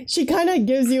may. She kind of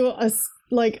gives you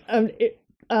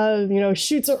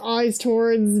shoots her eyes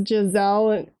towards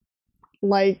Giselle and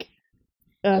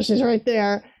she's right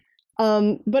there.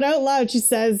 But out loud she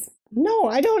says, "No,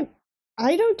 I don't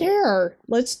care.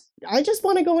 I just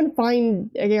want to go and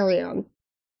find Agarion."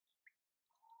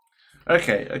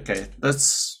 Okay.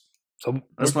 Let's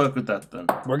work with that then.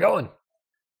 We're going.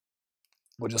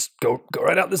 We'll just go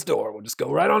right out this door. We'll just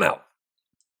go right on out.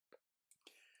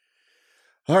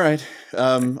 All right.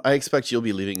 I expect you'll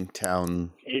be leaving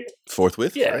town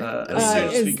forthwith. Yeah. Right? As soon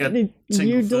as we get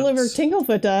you deliver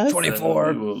Tinglefoot to us.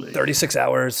 24, 36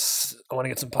 hours. I want to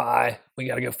get some pie. We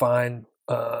got to go find...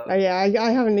 I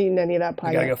haven't eaten any of that pie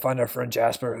We got to yet. go find our friend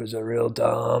Jasper, who's a real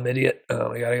dumb idiot. We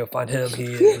got to go find him. He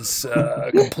is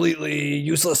completely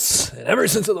useless in every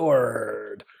sense of the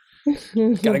word.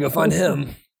 Got to go find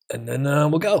him. And then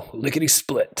we'll go. Lickety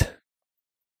split.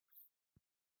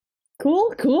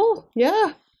 Cool.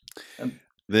 Yeah.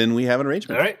 Then we have an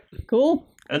arrangement. All right. Cool.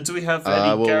 And do we have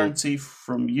any guarantee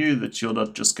from you that you're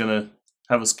not just going to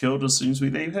have us killed as soon as we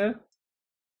leave here?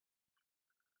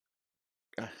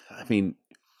 I mean,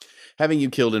 having you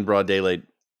killed in broad daylight,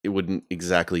 it wouldn't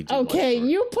exactly do Okay, much for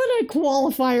you put a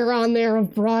qualifier on there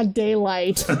of broad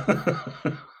daylight.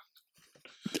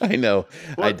 I know.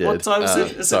 I did. What time is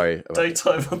it? Is sorry. it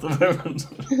daytime at the moment?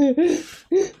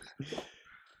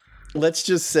 Let's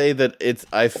just say that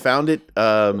I found it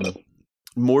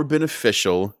more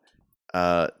beneficial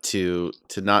to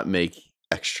not make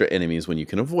extra enemies when you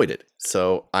can avoid it.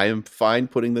 So I am fine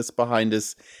putting this behind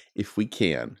us if we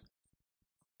can.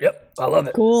 Yep, I love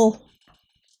it. Cool.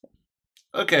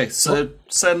 Okay, so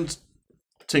send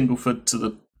Tinglefoot to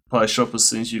the pie shop as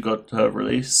soon as you got her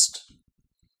released.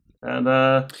 And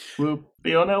we'll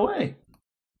be on our way.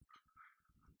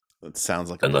 That sounds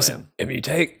like And a listen, if you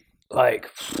take like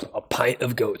a pint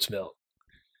of goat's milk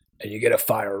and you get a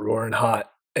fire roaring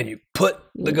hot and you put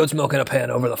the goat's milk in a pan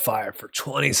over the fire for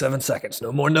 27 seconds,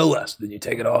 no more, no less, then you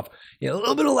take it off, a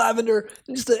little bit of lavender,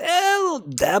 and just a little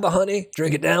dab of honey,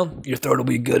 drink it down, your throat will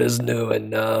be good as new in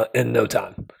no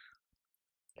time.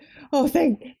 Oh,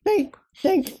 thank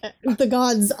the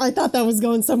gods. I thought that was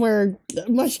going somewhere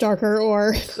much darker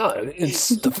or No,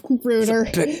 it's ruder.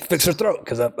 fix her throat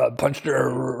because I punched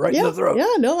her right in the throat.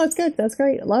 Yeah, no, that's good. That's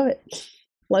great. I love it.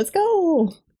 Let's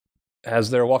go.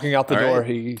 As they're walking out the All door, right.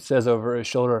 he says over his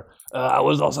shoulder, I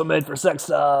was also made for sex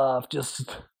stuff. Just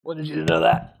wanted you to know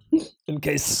that. In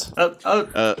case.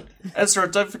 Ezra,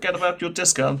 don't forget about your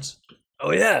discount. Oh,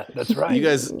 yeah, that's right.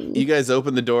 You guys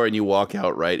open the door and you walk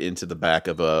out right into the back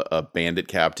of a bandit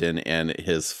captain and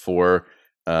his 4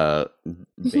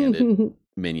 bandit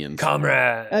minions.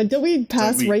 Comrade. Don't we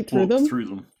pass Don't we right through walk them? Through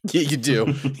them. Yeah, you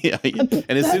do. Yeah,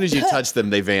 and as soon as you touch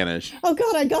them, they vanish. Oh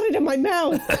god, I got it in my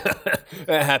mouth.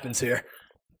 That happens here.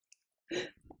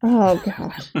 Oh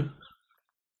god.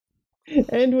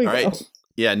 And we All go. right.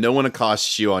 Yeah, no one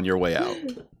accosts you on your way out.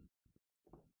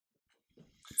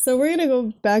 So we're gonna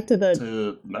go back to the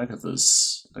To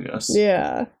Magatha's, I guess.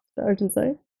 the Argent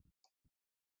Scythe.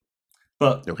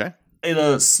 But Okay. in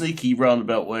a sneaky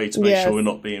roundabout way to make Yes. sure we're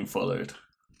not being followed.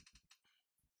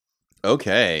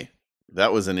 Okay.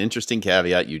 That was an interesting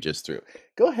caveat you just threw.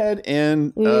 Go ahead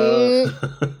and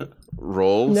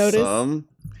roll Notice. some.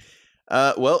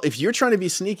 Well, if you're trying to be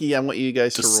sneaky, I want you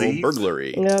guys to roll Deceive?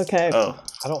 burglary. Okay. Oh,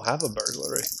 I don't have a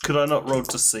burglary. could I not roll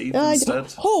deceive I-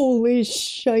 instead? Holy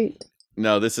shite.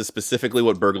 No, this is specifically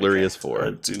what burglary is I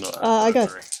for. do not have I got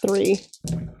burglary.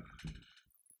 3.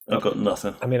 I've got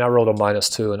nothing. I mean, I rolled a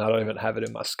 -2, and I don't even have it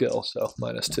in my skill, so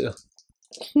 -2.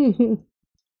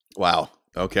 Wow.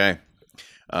 Okay.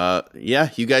 Yeah,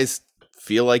 you guys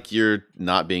feel like you're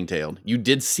not being tailed. You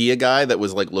did see a guy that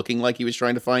was like looking like he was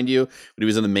trying to find you, but he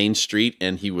was in the main street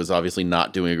and he was obviously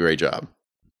not doing a great job.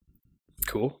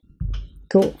 Cool.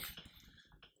 Cool.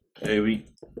 Hey, we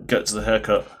get to the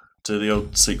haircut, to the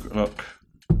old secret knock.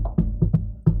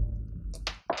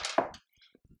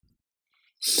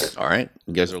 All right.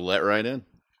 You guys are let right in.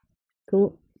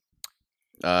 Cool.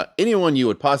 Anyone you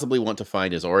would possibly want to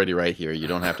find is already right here. You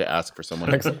don't have to ask for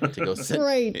someone to go sit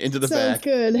Great. into the Sounds back.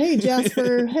 good. Hey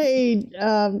Jasper. Hey,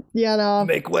 Yana.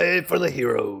 Make way for the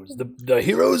heroes. The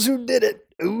heroes who did it.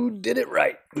 Who did it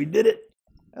right. We did it.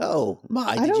 Oh my!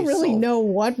 I don't really know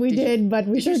what we did, but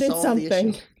we sure did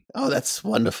something. Oh, that's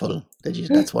wonderful.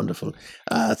 That's wonderful.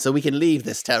 So we can leave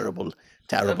this terrible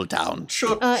town.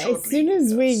 As soon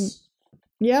as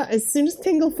as soon as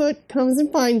Tinglefoot comes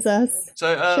and finds us.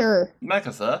 So, sure.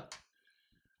 Magatha,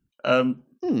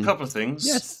 couple of things.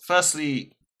 Yes.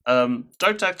 Firstly,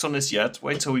 don't act on this yet.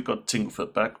 Wait till we've got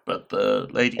Tinglefoot back. But the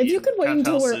lady If you in could wait Cat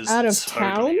until House we're is out of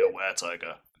totally town? a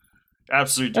were-tiger.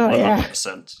 Absolutely, Oh, yeah.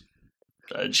 100%.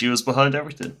 And she was behind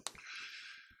everything.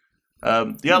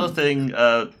 The other thing,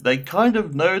 they kind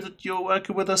of know that you're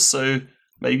working with us, so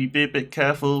maybe be a bit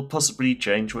careful. Possibly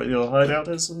change where your hideout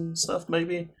is and stuff.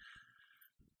 Maybe.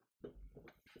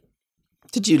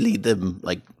 Did you lead them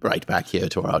like right back here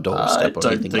to our doorstep or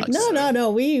don't anything think like so. that?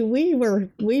 No. We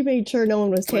made sure no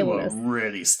one was We tailing were us.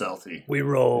 really stealthy. We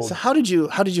rolled. So how did you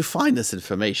find this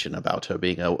information about her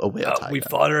being a were-tiger? We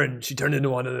fought her and she turned into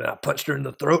one, and then I punched her in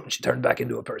the throat and she turned back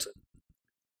into a person.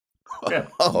 Yeah,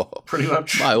 Oh, pretty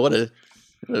much. my, what a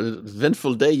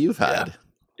eventful day you've had.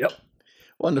 Yeah. Yep.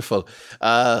 Wonderful.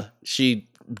 She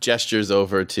gestures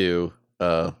over to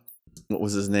what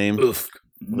was his name? Oof.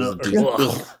 No, Was it-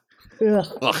 Ugh.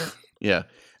 Ugh. Ugh. Yeah.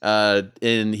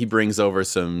 And he brings over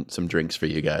some drinks for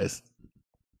you guys.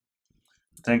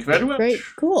 Thank you very much. Great,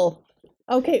 cool.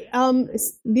 Okay,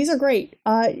 these are great.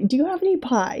 Do you have any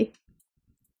pie?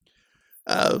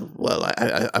 Well,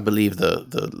 I believe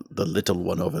the little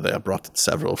one over there brought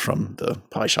several from the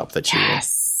pie shop that you were.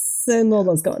 Yes, and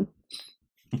Lola's gone.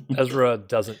 Ezra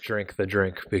doesn't drink the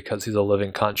drink because he's a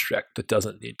living construct that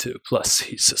doesn't need to. Plus,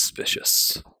 he's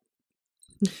suspicious.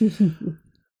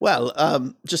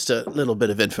 Well, just a little bit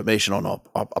of information on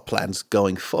our plans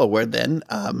going forward then.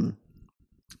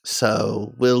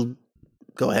 So we'll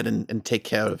go ahead and take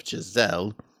care of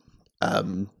Giselle.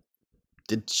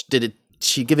 Did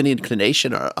she give any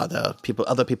inclination, or are there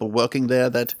other people working there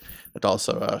that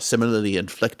also are similarly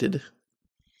inflicted?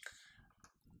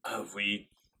 We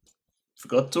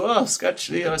forgot to ask,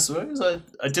 actually, I suppose.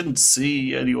 I didn't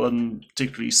see anyone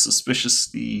particularly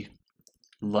suspiciously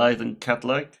lithe and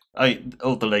cat-like.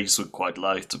 All the ladies were quite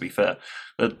lithe, to be fair,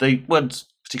 but they weren't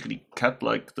particularly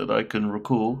cat-like that I can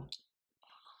recall.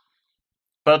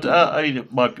 But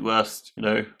it might be worth,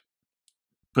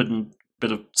 putting a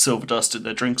bit of silver dust in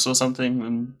their drinks or something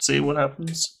and see what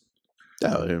happens.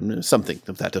 Oh, something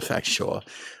of that effect, sure.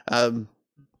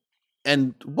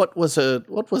 And what was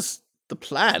the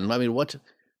plan? I mean,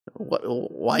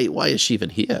 why is she even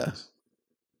here?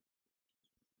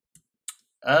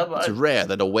 It's rare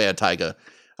that a were-tiger,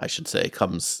 I should say,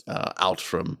 comes out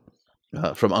from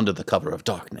under the cover of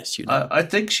darkness. I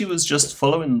think she was just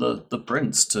following the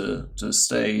prince to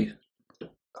stay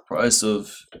apprised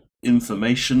of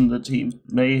information that he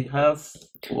may have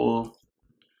or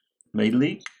may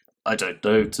leak. I don't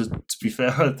know. To be fair,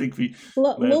 I think we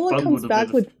Lola comes back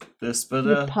with this,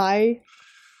 but pie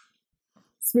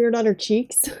smeared on her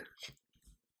cheeks,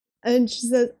 and she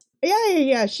said,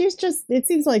 "Yeah. She's just. It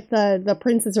seems like the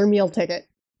prince is her meal ticket.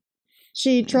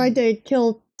 She tried to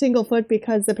kill Tinglefoot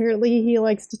because apparently he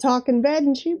likes to talk in bed,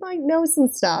 and she might know some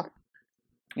stuff."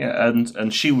 Yeah,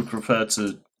 and she would prefer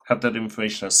to have that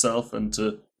information herself and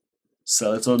to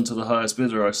sell it on to the highest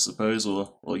bidder, I suppose,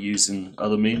 or using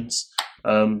other means.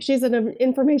 She's an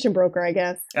information broker, I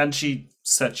guess. And she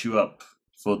set you up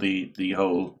for the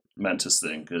whole Mantis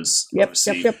thing, because Yep.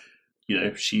 obviously,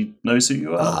 she knows who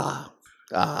you are.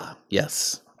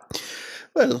 Yes.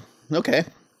 Well, okay.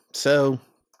 So,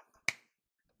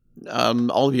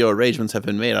 all of your arrangements have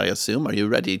been made, I assume. Are you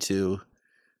ready to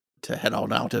head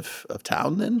on out of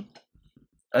town then?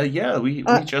 Yeah, we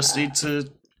just need to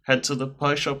head to the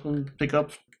pie shop and pick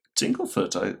up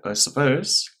Tinglefoot, I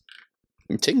suppose.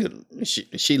 Tingle, is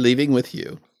she leaving with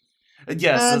you?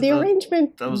 Yes, The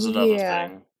arrangement. that was another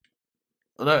thing.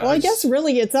 Well, I guess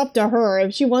really it's up to her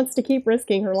if she wants to keep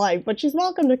risking her life, but she's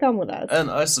welcome to come with us. And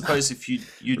I suppose if you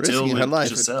deal Risking her with life,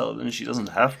 Giselle, then she doesn't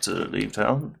have to leave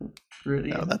town. Really?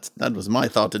 No, that was my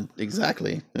thought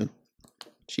exactly.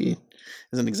 She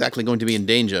isn't exactly going to be in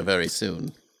danger very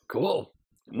soon. Cool.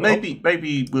 Maybe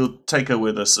we'll take her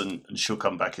with us and she'll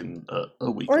come back in a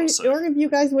week or so. Or if you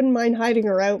guys wouldn't mind hiding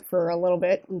her out for a little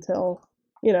bit until,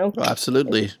 Oh,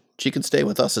 absolutely. She can stay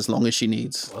with us as long as she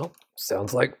needs. Well,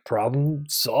 sounds like problem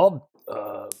solved.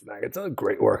 Magatha,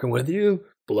 great working with you.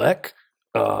 Bleck.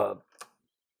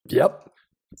 Yep.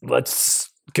 Let's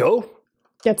go.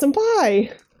 get some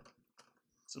pie.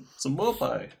 Some more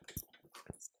pie.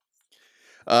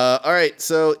 All right.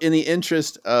 So, in the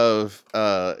interest of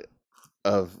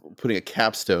putting a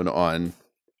capstone on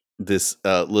this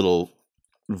little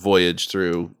voyage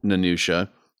through Nanoosha,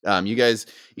 you guys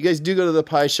do go to the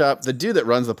pie shop. The dude that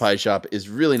runs the pie shop is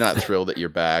really not thrilled that you're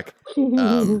back.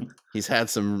 He's had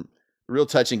some real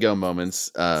touch and go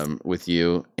moments with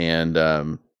you,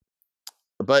 and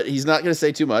but he's not going to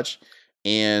say too much,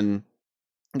 and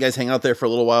you guys hang out there for a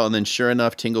little while, and then sure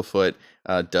enough, Tinglefoot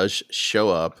does show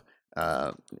up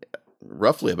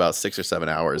roughly about 6 or 7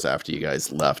 hours after you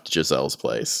guys left Giselle's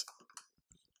place.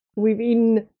 We've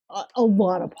eaten a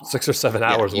lot of pie. 6 or 7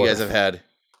 hours. You guys have had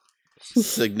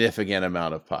significant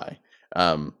amount of pie.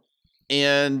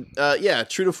 And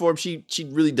true to form, she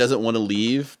really doesn't want to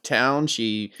leave town.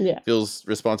 She feels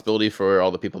responsibility for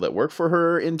all the people that work for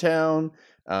her in town.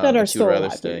 That are still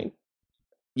alive.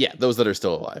 Yeah, those that are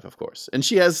still alive, of course. And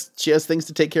she has things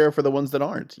to take care of for the ones that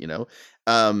aren't, you know.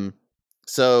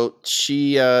 So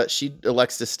she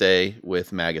elects to stay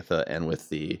with Magatha and with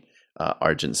the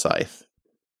Argent Scythe.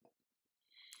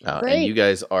 And you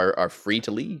guys are free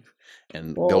to leave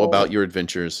and go about your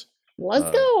adventures. Let's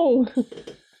go.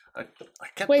 I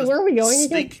get Wait, where are we going again?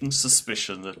 Sneaking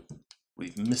suspicion that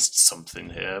we've missed something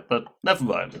here, but never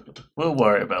mind. We'll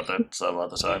worry about that some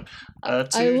other time.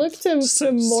 I looked to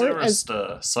Mort as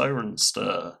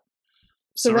Sirenster,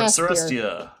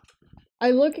 Cerestia.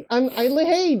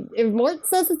 Hey, if Mort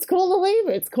says it's cool to leave,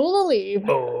 it's cool to leave.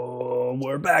 Oh,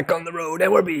 we're back on the road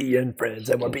and we're being friends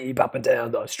and we're popping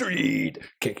down the street,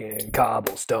 kicking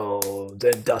cobblestones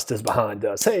and dust is behind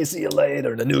us. Hey, see you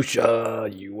later,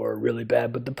 Nanusha. You were really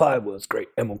bad, but the pie was great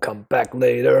and we'll come back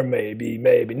later. Maybe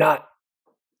not.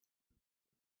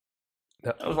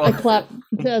 I clap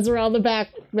Ezra on the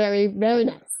back. Very, very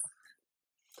nice.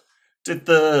 Did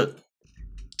the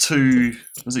two,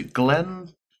 was it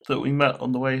Glenn that we met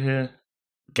on the way here?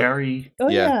 Gary? Oh,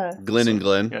 yeah. Glenn and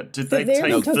Glenn. Yeah. Did they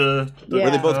take the Were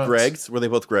they both Gregs? They were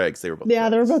both Gregs. They were both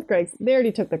Gregs. They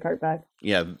already took the cart back.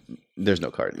 Yeah, there's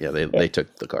no cart. Yeah, they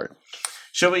took the cart.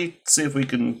 Shall we see if we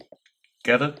can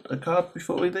get a cart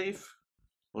before we leave?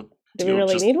 Or do we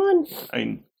really need one? I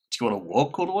mean, do you want to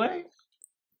walk all the way?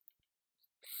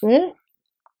 Yeah.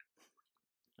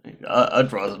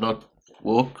 I'd rather not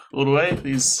walk all the way.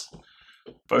 These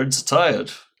birds are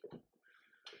tired.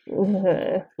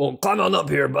 Well, climb on up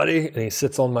here, buddy. And he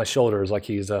sits on my shoulders like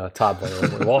he's a toddler.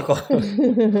 And we walk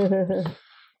on.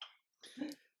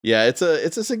 Yeah, it's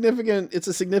a significant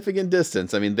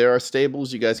distance. I mean, there are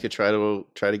stables. You guys could try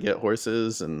to get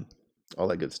horses and all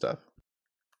that good stuff.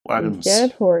 Wagons.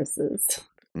 Get horses.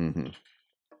 Mm-hmm.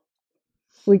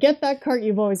 We get that cart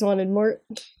you've always wanted, Mort.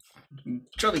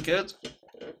 Jolly good.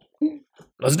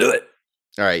 Let's do it.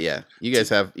 All right, yeah. You guys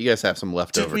have some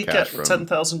leftover cash. Did we cash get from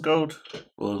 10,000 gold?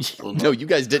 Or no, you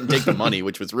guys didn't take the money,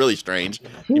 which was really strange.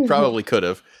 You probably could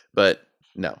have, but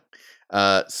no.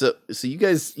 So you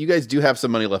guys do have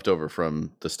some money left over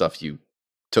from the stuff you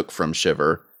took from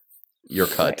Shiver. Your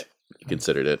cut, you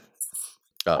considered it,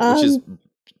 which is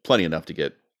plenty enough to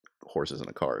get horses in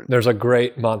a car. There's a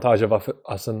great montage of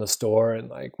us in the store, and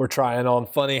like we're trying on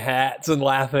funny hats and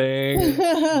laughing.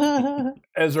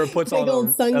 Ezra puts on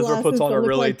a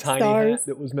really like tiny hat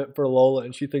that was meant for Lola,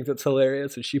 and she thinks it's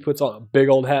hilarious. And she puts on a big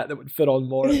old hat that would fit on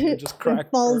Mort, and it just cracks.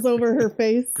 Falls over her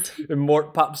face. And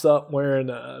Mort pops up wearing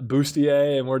a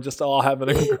bustier, and we're just all having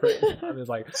a great time. It's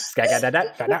like and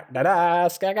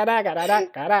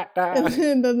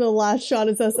then the last shot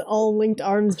is us all linked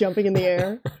arms jumping in the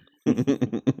air.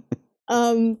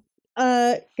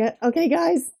 Okay,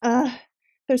 guys.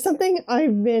 There's something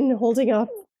I've been holding off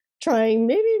trying,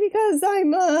 maybe because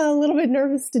I'm a little bit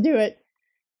nervous to do it.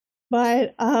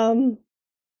 But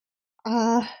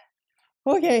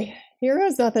okay, here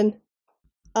goes nothing.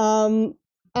 I'm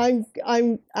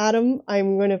Adam.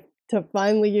 I'm going to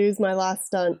finally use my last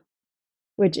stunt,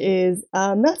 which is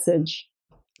a message.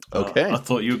 Okay. I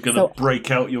thought you were going to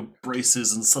break out your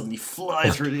braces and suddenly fly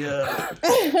through the air.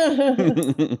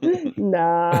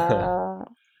 Nah.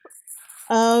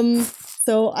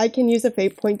 So I can use a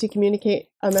fate point to communicate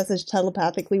a message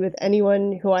telepathically with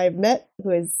anyone who I have met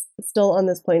who is still on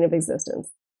this plane of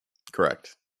existence.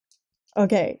 Correct.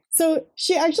 Okay. So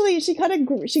she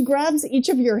grabs each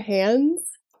of your hands.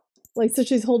 Like, so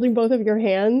she's holding both of your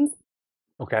hands.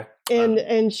 Okay. And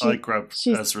I grabbed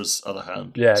Ezra's other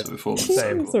hand. Yeah, so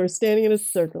same. So we're standing in a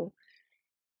circle.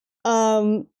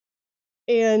 And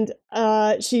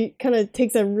she kind of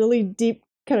takes a really deep,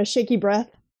 kind of shaky breath.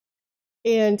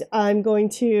 And I'm going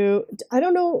to, I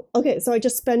don't know. Okay, so I'm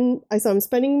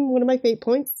spending one of my fate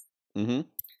points. Mm-hmm.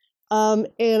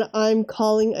 And I'm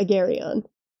calling Agarion.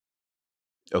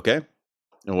 Okay.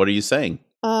 And what are you saying?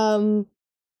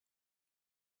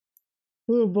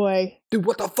 Oh boy. Dude,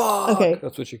 what the fuck? Okay.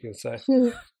 That's what you can say.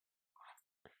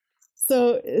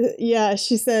 So, yeah,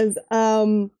 she says,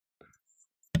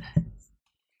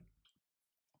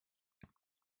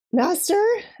 Master,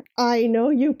 I know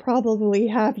you probably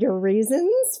have your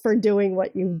reasons for doing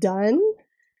what you've done,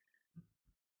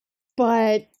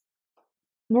 but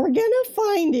we're gonna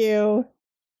find you.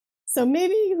 So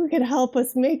maybe you could help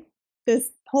us make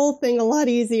this whole thing a lot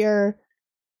easier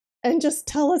and just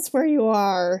tell us where you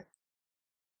are.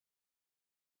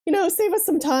 Save us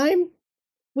some time.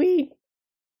 We're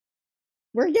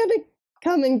gonna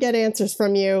come and get answers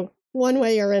from you one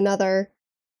way or another.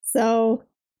 So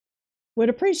would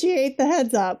appreciate the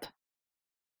heads up.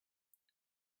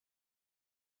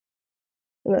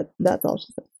 And that's all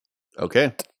she said.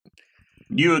 Okay.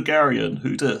 You a Garion,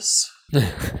 who dis?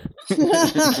 That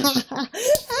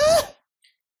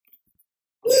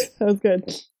was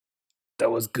good.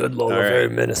 That was good, Lola. All right. Very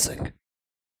menacing.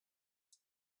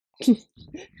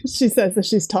 She says as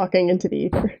she's talking into the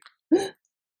ether.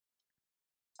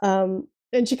 And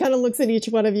she kind of looks at each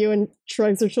one of you and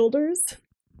shrugs her shoulders.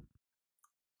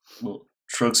 Well,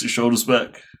 shrugs his shoulders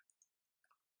back.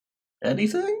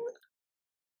 Anything?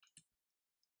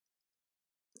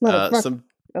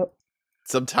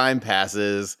 Some time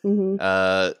passes.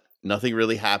 Mm-hmm. Nothing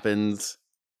really happens.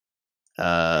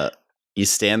 You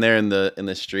stand there in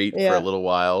the street for a little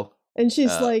while. And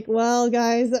she's like, well,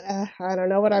 guys, I don't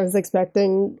know what I was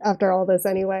expecting after all this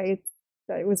anyway.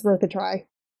 It was worth a try.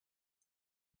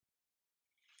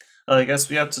 I guess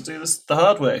we have to do this the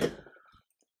hard way.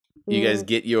 You guys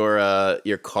get your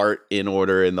cart in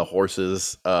order and the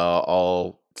horses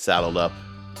all saddled up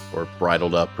or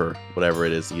bridled up or whatever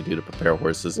it is you do to prepare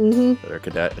horses that are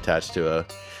attached to a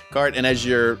cart. And as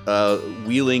you're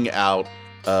wheeling out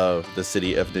of the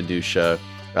city of Nadusha,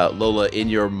 Lola, in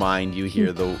your mind, you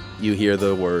hear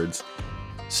the words,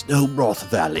 Snowbroth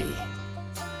Valley.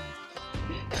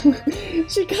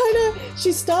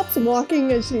 She stops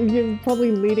walking as you're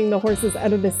probably leading the horses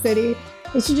out of the city,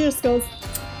 and she just goes,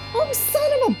 "Oh,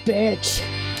 son of a bitch."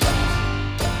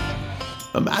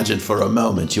 Imagine for a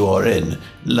moment you are in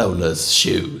Lola's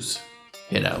shoes.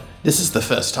 This is the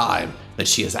first time that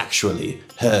she has actually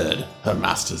heard her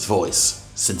master's voice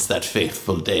since that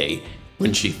fateful day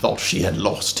when she thought she had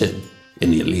lost him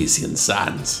in the Elysian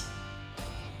sands.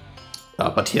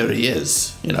 But here he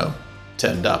is,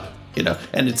 turned up,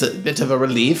 and it's a bit of a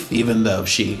relief, even though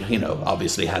she,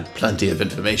 obviously had plenty of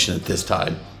information at this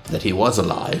time that he was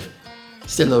alive.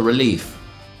 Still a relief,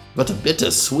 but a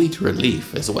bittersweet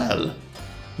relief as well.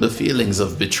 The feelings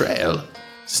of betrayal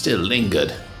still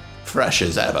lingered, fresh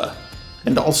as ever.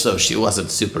 And also she wasn't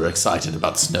super excited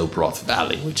about Snowbroth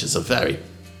Valley, which is a very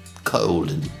cold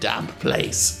and damp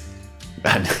place.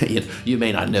 And you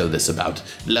may not know this about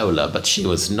Lola, but she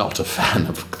was not a fan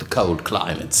of the cold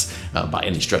climates by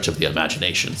any stretch of the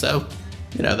imagination. So,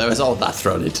 there was all that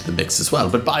thrown into the mix as well.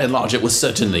 But by and large, it was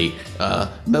certainly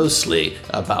mostly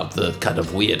about the kind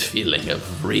of weird feeling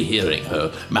of rehearing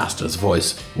her master's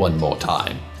voice one more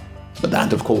time. But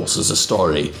that, of course, is a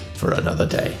story for another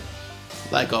day.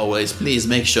 Like always, please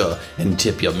make sure and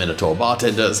tip your Minotaur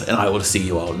bartenders, and I will see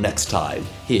you all next time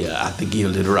here at the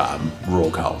Gilded Ram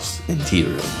Groghouse and Tea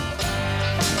Room.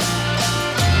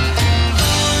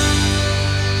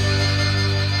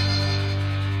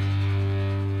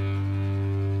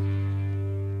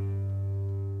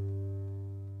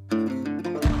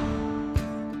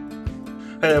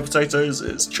 Hey there, potatoes,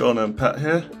 it's John and Pat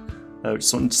here. I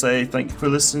just wanted to say thank you for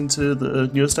listening to the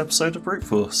newest episode of Brute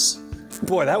Force.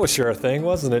 Boy, that was sure a thing,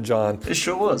 wasn't it, John? It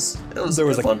sure was. There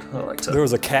was fun. I liked it. There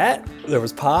was a cat. There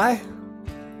was pie.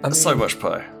 So much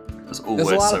pie. There's always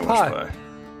a lot so of much pie.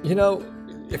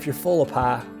 If you're full of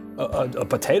pie, a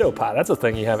potato pie, that's a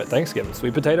thing you have at Thanksgiving.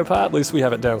 Sweet potato pie, at least we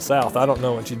have it down south. I don't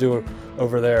know what you do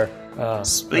over there.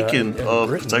 Speaking of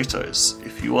Britain. potatoes,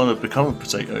 if you want to become a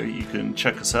potato, you can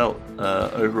check us out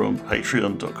over on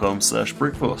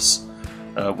patreon.com/bruteforce.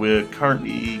 We're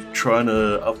currently trying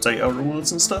to update our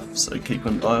rewards and stuff, so keep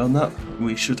an eye on that.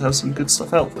 We should have some good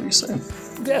stuff out for you soon.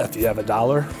 Yeah, if you have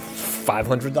 $1,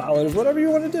 $500, whatever you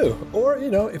want to do. Or,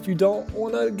 if you don't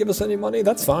want to give us any money,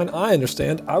 that's fine. I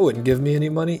understand. I wouldn't give me any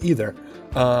money either.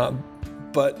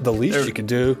 But the least you can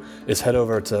do is head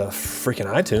over to freaking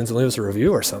iTunes and leave us a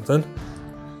review or something.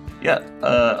 Yeah,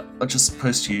 I'll just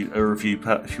post you a review,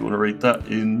 Pat, if you want to read that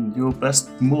in your best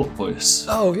Mort voice.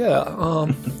 Oh, yeah.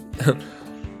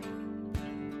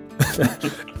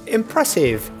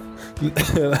 Impressive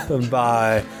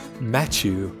by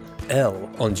Matthew L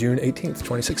on June 18th,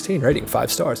 2016, rating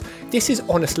 5 stars. This is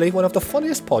honestly one of the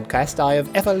funniest podcasts I have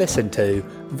ever listened to.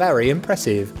 Very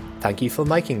impressive. Thank you for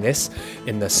making this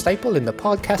in the staple in the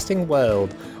podcasting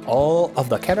world. All of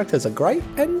the characters are great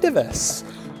and diverse.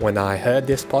 When I heard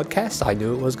this podcast, I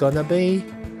knew it was going to be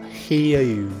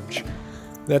huge.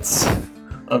 That's...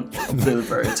 I'm feeling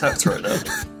very attacked right now.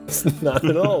 Not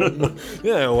at all.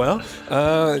 Yeah, well,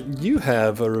 you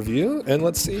have a review, and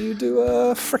let's see you do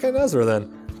a frickin' Ezra then.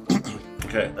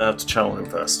 Okay, I have to channel him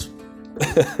first.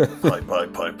 Pie.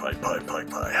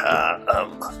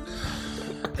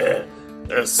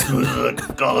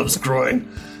 Gollum's groin.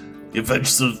 The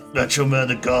Adventures of Macho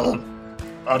Man and Gollum.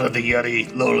 Honor the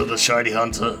Yeti, Lola the Shiny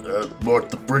Hunter, Mort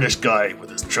the British guy with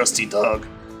his trusty dog.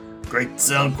 Great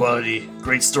sound quality,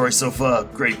 great story so far,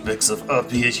 great mix of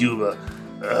upbeat humor.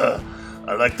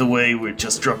 I like the way we're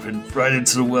just dropping right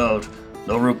into the world.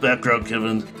 No real background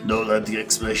given, no lengthy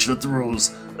explanation of the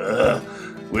rules.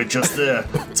 We're just there.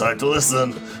 Time to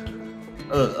listen.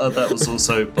 That was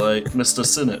also by Mr.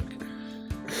 Cynic.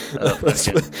 That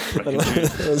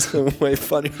was way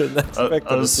funnier than I expected.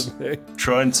 I was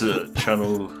trying to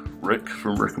channel Rick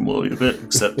from Rick and Morty a bit,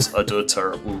 except I do a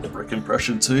terrible Rick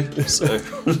impression too. So,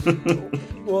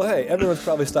 well, hey, everyone's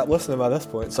probably stopped listening by this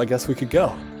point, so I guess we could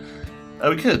go.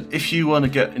 We could. If you want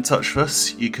to get in touch with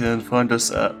us, you can find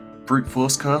us at Brute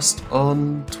Forcecast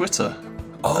on Twitter.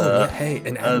 Oh, yeah, hey,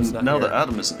 and Adam's not now here. that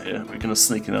Adam isn't here, we're going to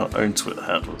sneak in our own Twitter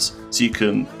handles. So you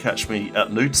can catch me at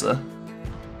Noodzer.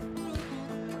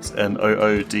 It's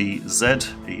Noodzer,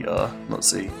 not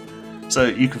Z. So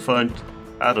you can find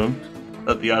Adam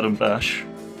at the Adam Bash.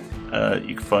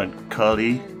 You can find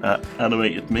Carly at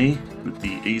Animated Me with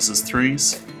the E's as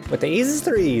threes. With the E's as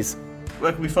threes.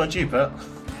 Where can we find you, Pat?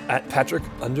 At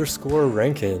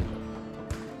Patrick_Rankin.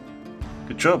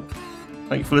 Good job.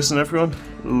 Thank you for listening, everyone.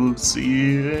 We'll see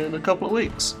you in a couple of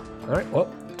weeks. All right,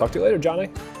 well, talk to you later, Johnny.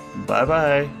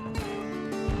 Bye-bye.